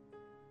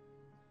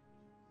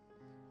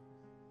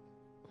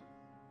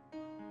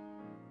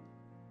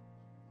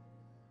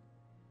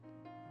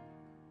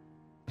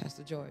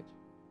 Pastor George.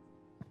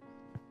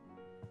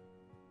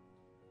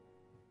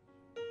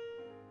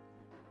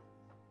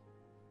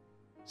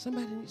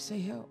 Somebody need to say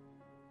help.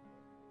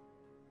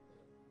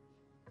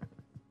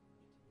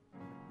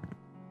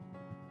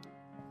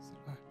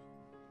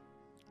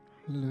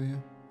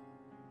 Hallelujah.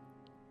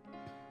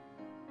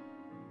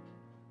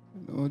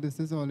 No, this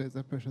is always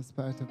a precious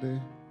part of the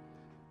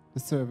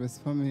service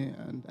for me,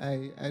 and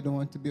I don't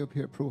want to be up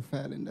here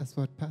profiling. That's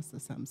what Pastor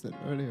Sam said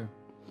earlier.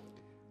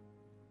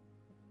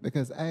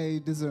 Because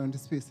I discern the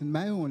space in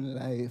my own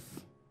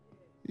life,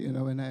 you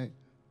know, when I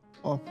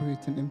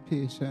operate in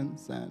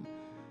impatience and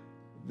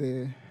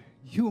the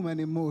human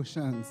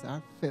emotions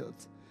are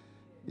felt,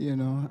 you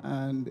know,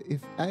 and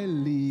if I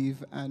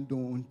leave and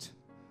don't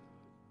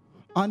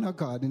honor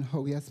God in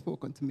how He has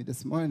spoken to me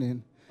this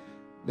morning,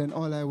 then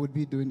all I would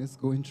be doing is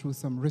going through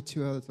some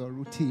rituals or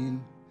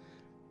routine.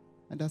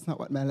 And that's not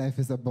what my life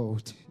is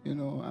about. You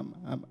know,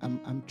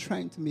 I'm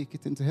trying to make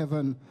it into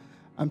heaven.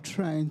 I'm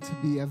trying to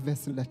be a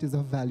vessel that is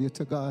of value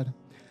to God.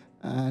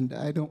 And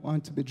I don't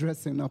want to be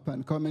dressing up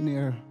and coming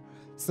here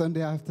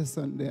Sunday after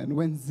Sunday and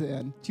Wednesday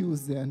and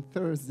Tuesday and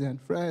Thursday and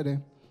Friday.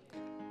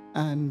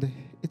 And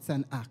it's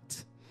an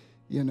act.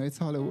 You know, it's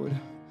Hollywood.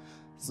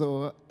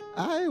 So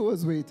I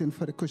was waiting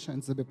for the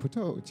cushions to be put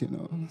out, you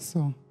know.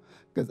 So,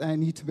 because I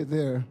need to be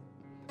there,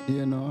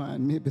 you know,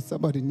 and maybe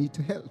somebody need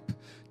to help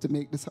to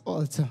make this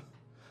altar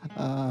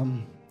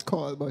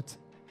call. But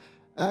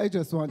I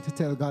just want to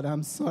tell God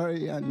I'm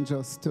sorry and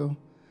just to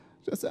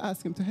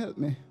ask Him to help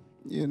me,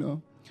 you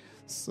know.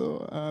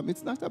 So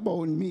it's not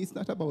about me, it's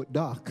not about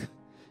Doc.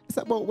 It's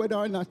about whether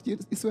or not,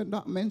 it's when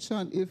Doc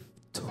mentioned if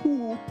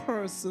 2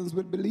 persons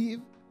will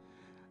believe.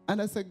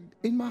 And I said,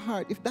 in my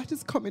heart, if that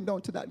is coming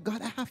down to that,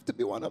 God, I have to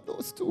be one of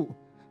those 2.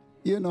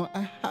 You know,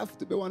 I have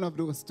to be one of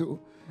those 2.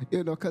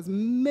 You know, because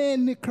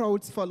many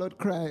crowds followed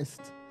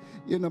Christ.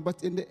 You know,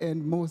 but in the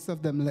end, most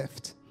of them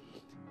left.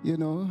 You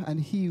know,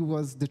 and He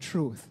was the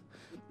truth.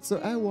 So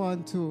I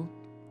want to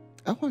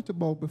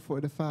bow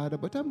before the Father,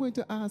 but I'm going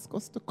to ask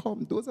us to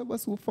come. Those of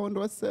us who found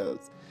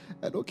ourselves,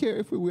 I don't care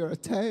if we wear a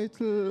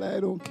title, I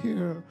don't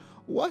care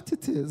what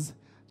it is.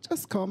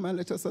 Just come and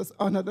let us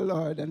honor the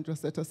Lord and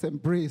just let us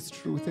embrace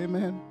truth.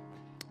 Amen.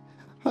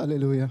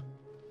 Hallelujah.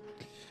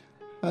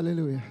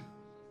 Hallelujah.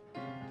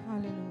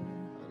 Hallelujah.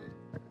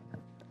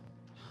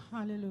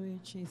 Hallelujah,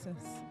 Jesus.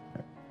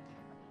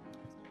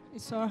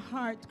 It's our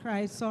heart cry,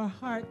 it's our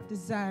heart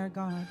desire,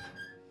 God,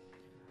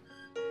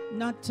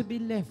 not to be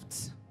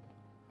left,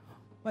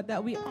 but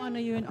that we honor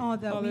You in all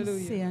that we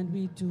say and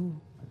we do.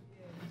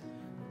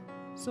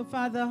 So,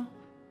 Father,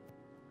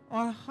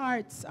 our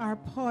hearts are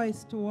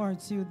poised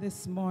towards You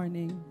this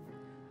morning.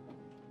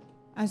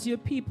 As Your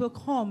people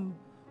come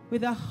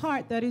with a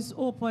heart that is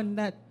open,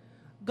 that,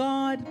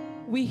 God,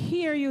 we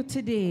hear You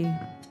today.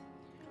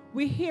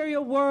 We hear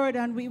Your word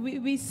and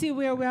we see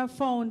where we have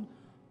found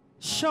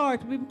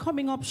short. We're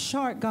coming up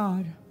short,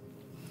 God.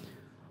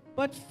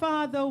 But,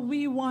 Father,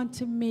 we want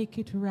to make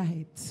it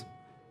right.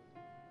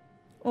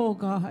 Oh,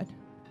 God.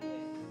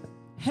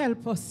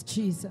 Help us,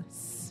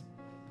 Jesus.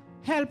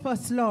 Help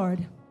us,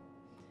 Lord.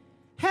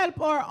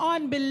 Help our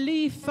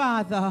unbelief,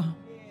 Father.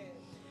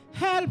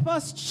 Help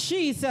us,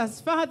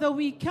 Jesus. Father,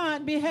 we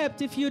can't be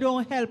helped if You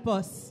don't help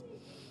us.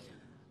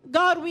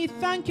 God, we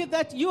thank You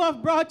that You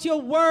have brought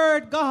Your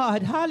word,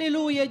 God.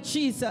 Hallelujah,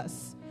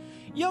 Jesus.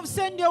 You've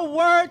sent Your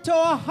word to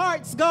our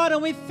hearts, God,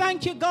 and we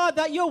thank You, God,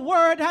 that Your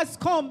word has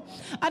come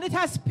and it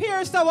has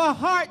pierced our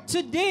heart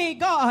today,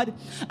 God.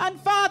 And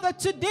Father,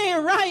 today,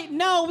 right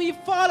now, we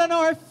fall on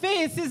our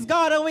faces,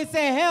 God, and we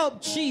say,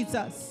 help,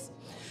 Jesus.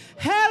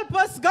 Help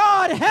us,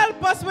 God.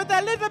 Help us with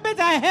a little bit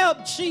of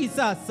help,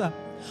 Jesus.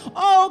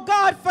 Oh,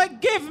 God,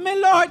 forgive me,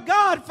 Lord.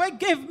 God,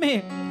 forgive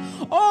me.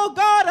 Oh,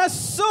 God, a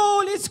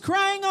soul is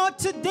crying out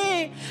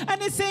today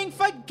and is saying,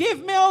 forgive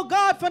me, oh,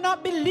 God, for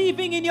not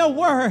believing in your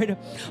word.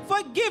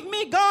 Forgive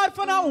me, God,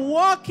 for not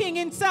walking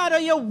inside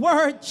of your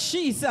word,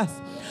 Jesus.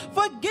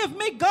 Forgive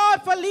me,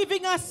 God, for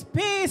leaving a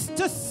space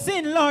to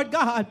sin, Lord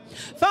God.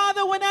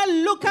 Father, when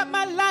I look at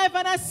my life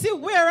and I see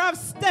where I've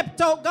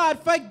stepped out, God,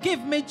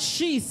 forgive me,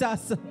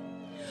 Jesus.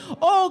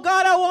 Oh,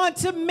 God, I want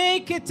to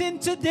make it in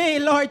today,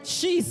 Lord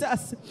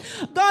Jesus.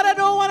 God, I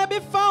don't want to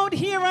be found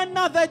here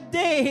another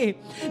day.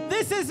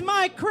 This is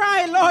my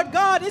cry, Lord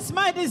God. It's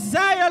my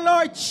desire,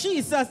 Lord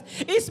Jesus.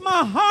 It's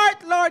my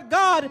heart, Lord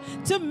God,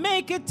 to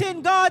make it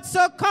in, God.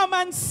 So come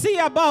and see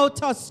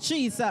about us,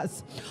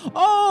 Jesus.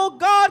 Oh,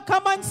 God,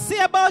 come and see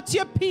about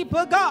your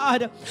people,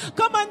 God.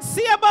 Come and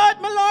see about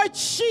me, Lord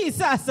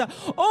Jesus.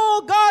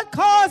 Oh, God,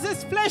 cause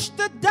this flesh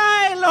to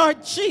die,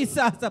 Lord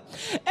Jesus.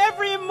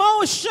 Every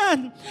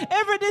emotion,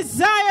 every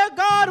desire,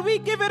 God, we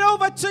give it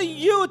over to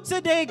you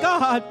today,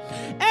 God.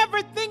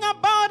 Everything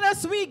about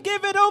us, we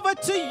give it over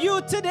to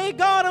you today,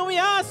 God. And we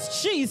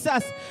ask,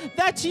 Jesus,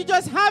 that you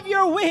just have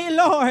your way,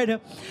 Lord.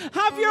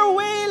 Have your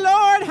way,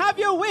 Lord. Have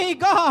your way,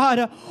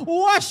 God.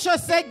 Wash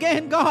us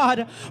again,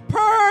 God.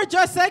 Purge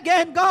us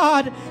again,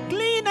 God.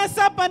 Clean us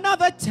up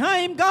another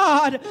time,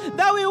 God,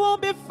 that we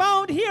won't be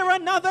found here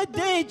another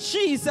day,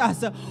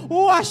 Jesus.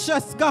 Wash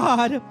us,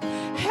 God.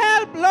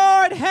 Help,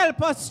 Lord.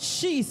 Help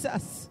us,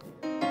 Jesus.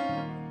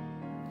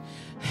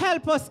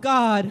 Help us,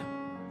 God.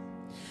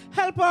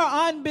 Help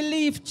our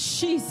unbelief,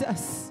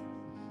 Jesus.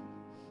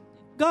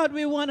 God,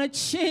 we want to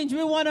change.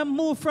 We want to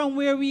move from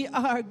where we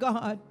are,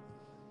 God.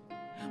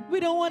 We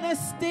don't want to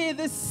stay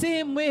the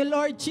same way,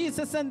 Lord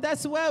Jesus, and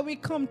that's why we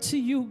come to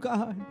you,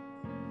 God.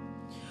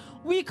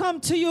 We come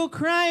to you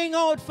crying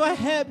out for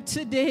help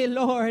today,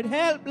 Lord.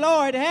 Help,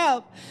 Lord,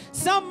 help.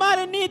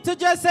 Somebody need to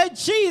just say,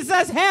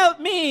 Jesus,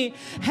 help me.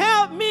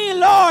 Help me,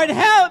 Lord.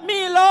 Help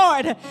me,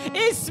 Lord.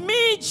 It's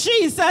me,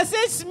 Jesus.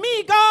 It's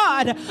me,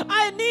 God.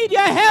 I need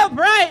your help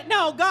right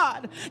now,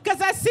 God. Because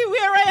I see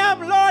where I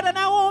am, Lord, and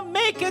I won't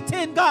make it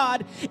in,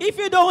 God, if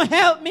you don't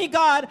help me,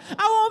 God.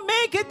 I won't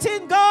make it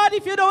in, God,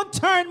 if you don't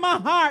turn my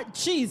heart,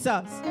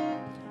 Jesus.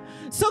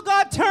 So,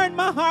 God, turn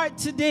my heart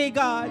today,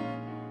 God.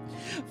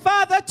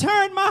 Father,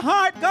 turn my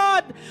heart,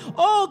 God.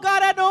 Oh,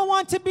 God, I don't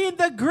want to be in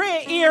the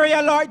gray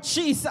area, Lord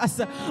Jesus.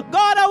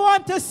 God, I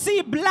want to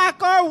see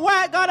black or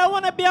white. God, I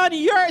want to be on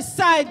your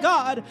side,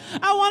 God.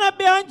 I want to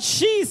be on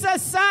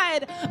Jesus'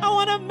 side. I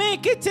want to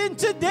make it in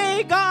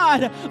today,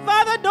 God.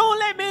 Father, don't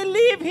let me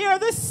leave here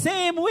the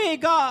same way,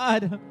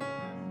 God.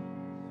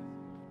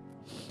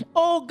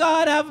 Oh,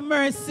 God, have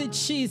mercy,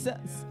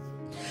 Jesus.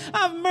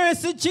 Have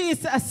mercy,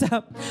 Jesus.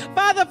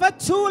 Father, for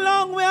too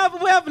long we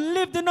have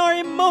lived in our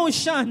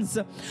emotions.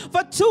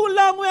 For too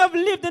long we have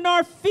lived in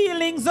our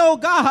feelings, oh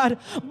God.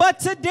 But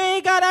today,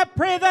 God, I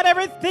pray that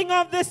everything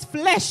of this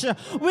flesh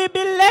will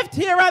be left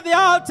here at the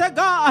altar,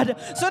 God.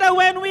 So that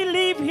when we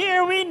leave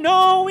here, we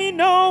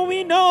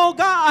know,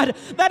 God,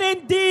 that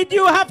indeed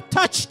you have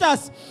touched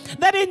us.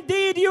 That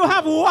indeed you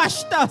have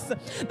washed us.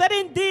 That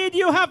indeed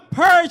you have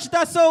purged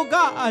us, oh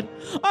God,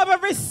 of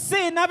every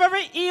sin, of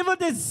every evil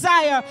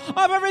desire,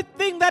 of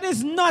everything that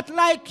is not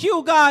like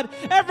you, God.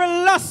 Every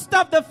lust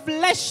of the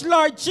flesh,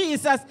 Lord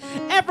Jesus.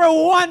 Every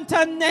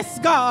wantonness,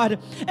 God.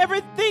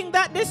 Everything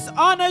that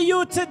dishonor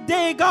you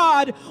today,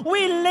 God.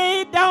 We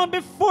lay down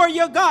before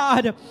you,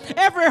 God.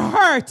 Every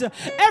hurt,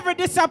 every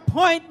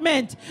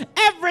disappointment,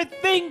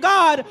 everything,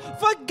 God.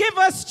 Forgive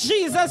us,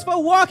 Jesus,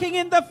 for walking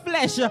in the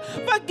flesh.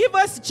 Forgive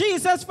us,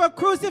 Jesus, for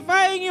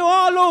crucifying you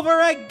all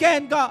over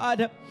again,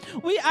 God.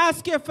 We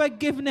ask your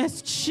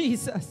forgiveness,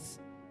 Jesus.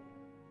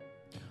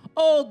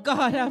 Oh,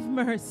 God, have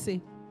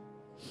mercy.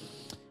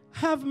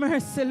 Have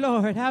mercy,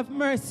 Lord. Have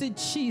mercy,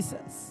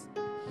 Jesus.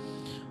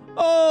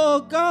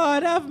 Oh,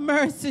 God, have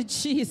mercy,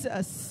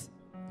 Jesus.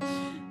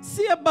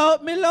 See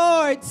about me,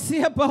 Lord.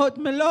 See about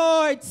me,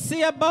 Lord.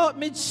 See about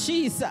me,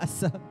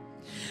 Jesus.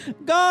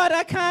 God,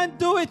 I can't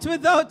do it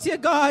without you,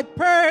 God.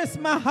 Pierce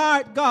my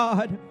heart,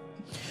 God.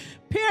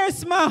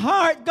 Pierce my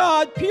heart,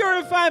 God.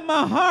 Purify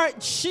my heart,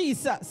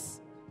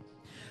 Jesus.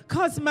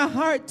 Cause my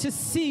heart to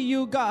see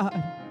you,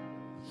 God.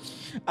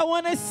 I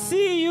want to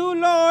see you,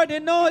 Lord,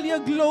 in all your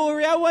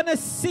glory. I want to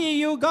see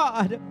you,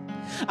 God.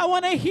 I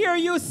want to hear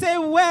you say,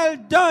 well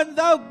done,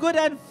 thou good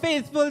and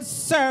faithful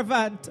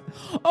servant.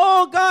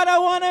 Oh, God, I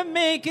want to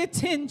make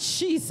it in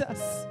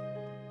Jesus.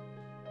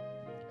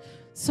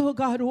 So,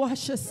 God,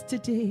 wash us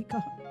today,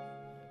 God.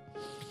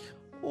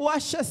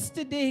 Wash us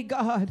today,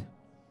 God.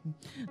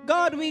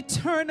 God, we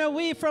turn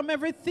away from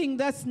everything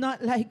that's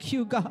not like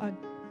you, God.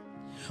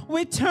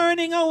 We're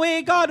turning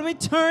away, God. We're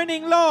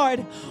turning,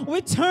 Lord. We're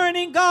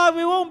turning, God.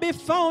 We won't be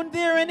found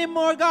there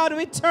anymore, God.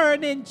 We're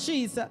turning,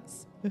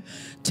 Jesus.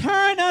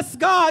 Turn us,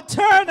 God.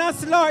 Turn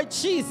us, Lord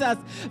Jesus.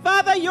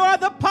 Father, you are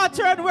the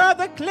potter and we're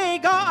the clay,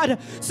 God.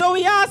 So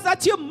we ask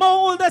that you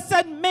mold us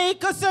and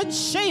make us and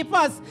shape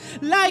us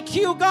like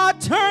you, God.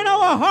 Turn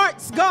our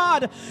hearts,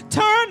 God.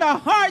 Turn our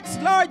hearts,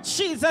 Lord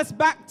Jesus,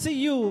 back to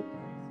you.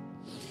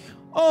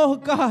 Oh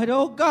God,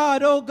 oh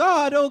God, oh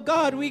God, oh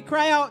God, we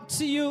cry out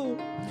to you.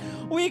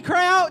 We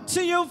cry out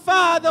to you,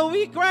 Father.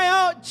 We cry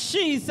out,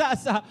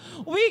 Jesus.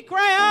 We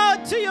cry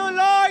out to you,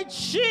 Lord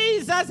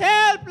Jesus.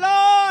 Help,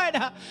 Lord.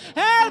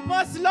 Help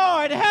us,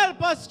 Lord.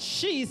 Help us,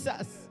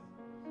 Jesus.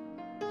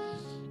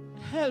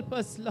 Help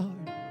us,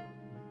 Lord.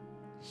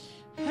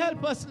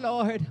 Help us,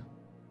 Lord.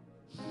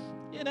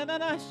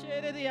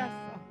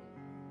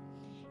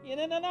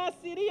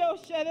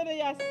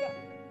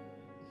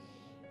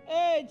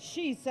 Hey,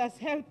 Jesus,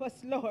 help us,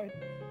 Lord.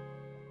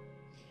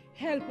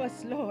 Help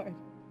us, Lord.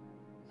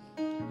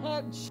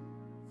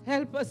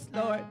 Help us,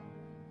 Lord.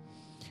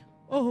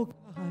 Oh,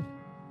 God.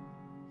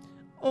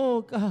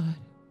 Oh, God.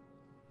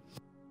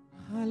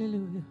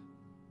 Hallelujah.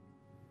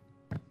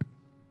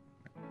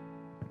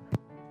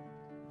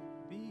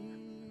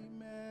 Be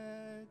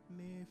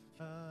magnified,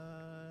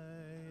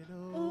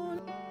 Oh,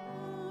 Lord.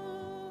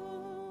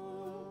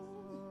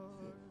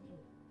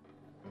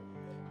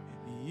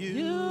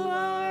 You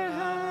are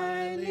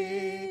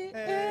highly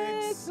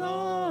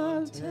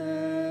exalted.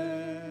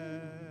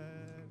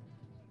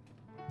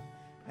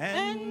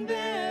 And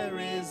there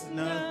is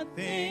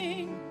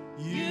nothing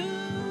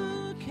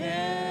you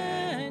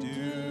can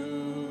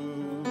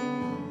do.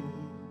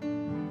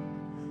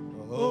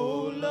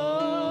 Oh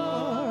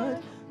Lord,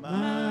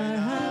 my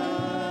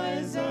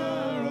eyes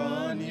are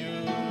on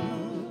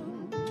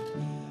you.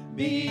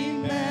 Be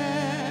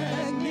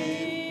magnified.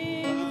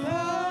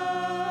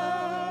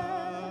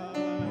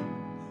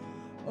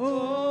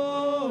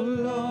 Oh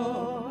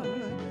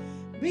Lord,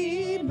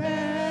 be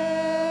magnified.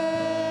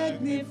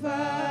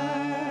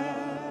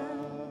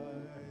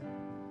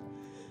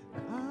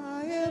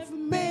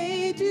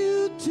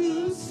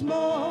 Too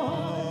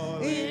small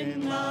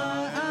in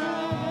my eyes.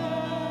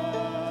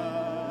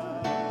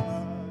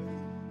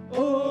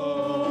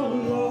 Oh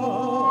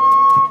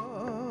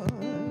Lord,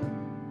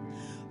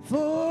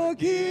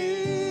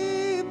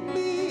 forgive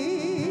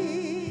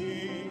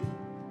me,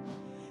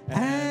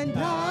 and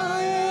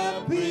I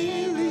have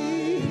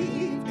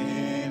believed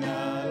in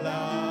a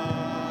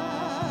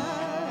lie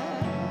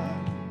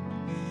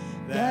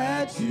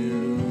that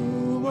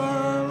you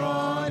were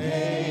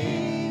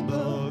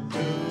unable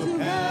to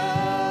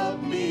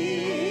help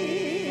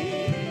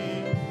me.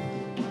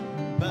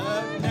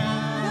 But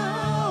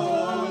now,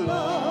 oh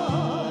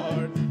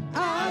Lord,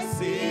 I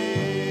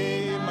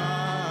see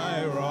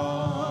my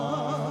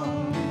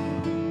wrong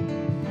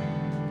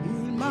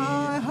in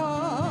my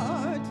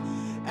heart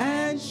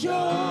and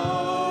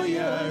show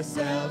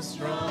yourself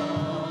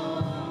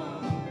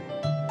strong.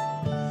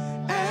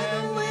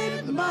 And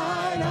with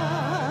mine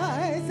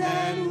eyes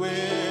and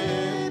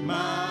with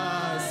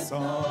my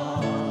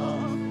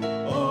song,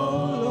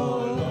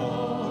 oh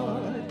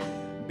Lord,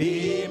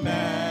 be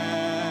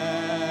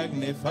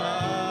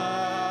magnified.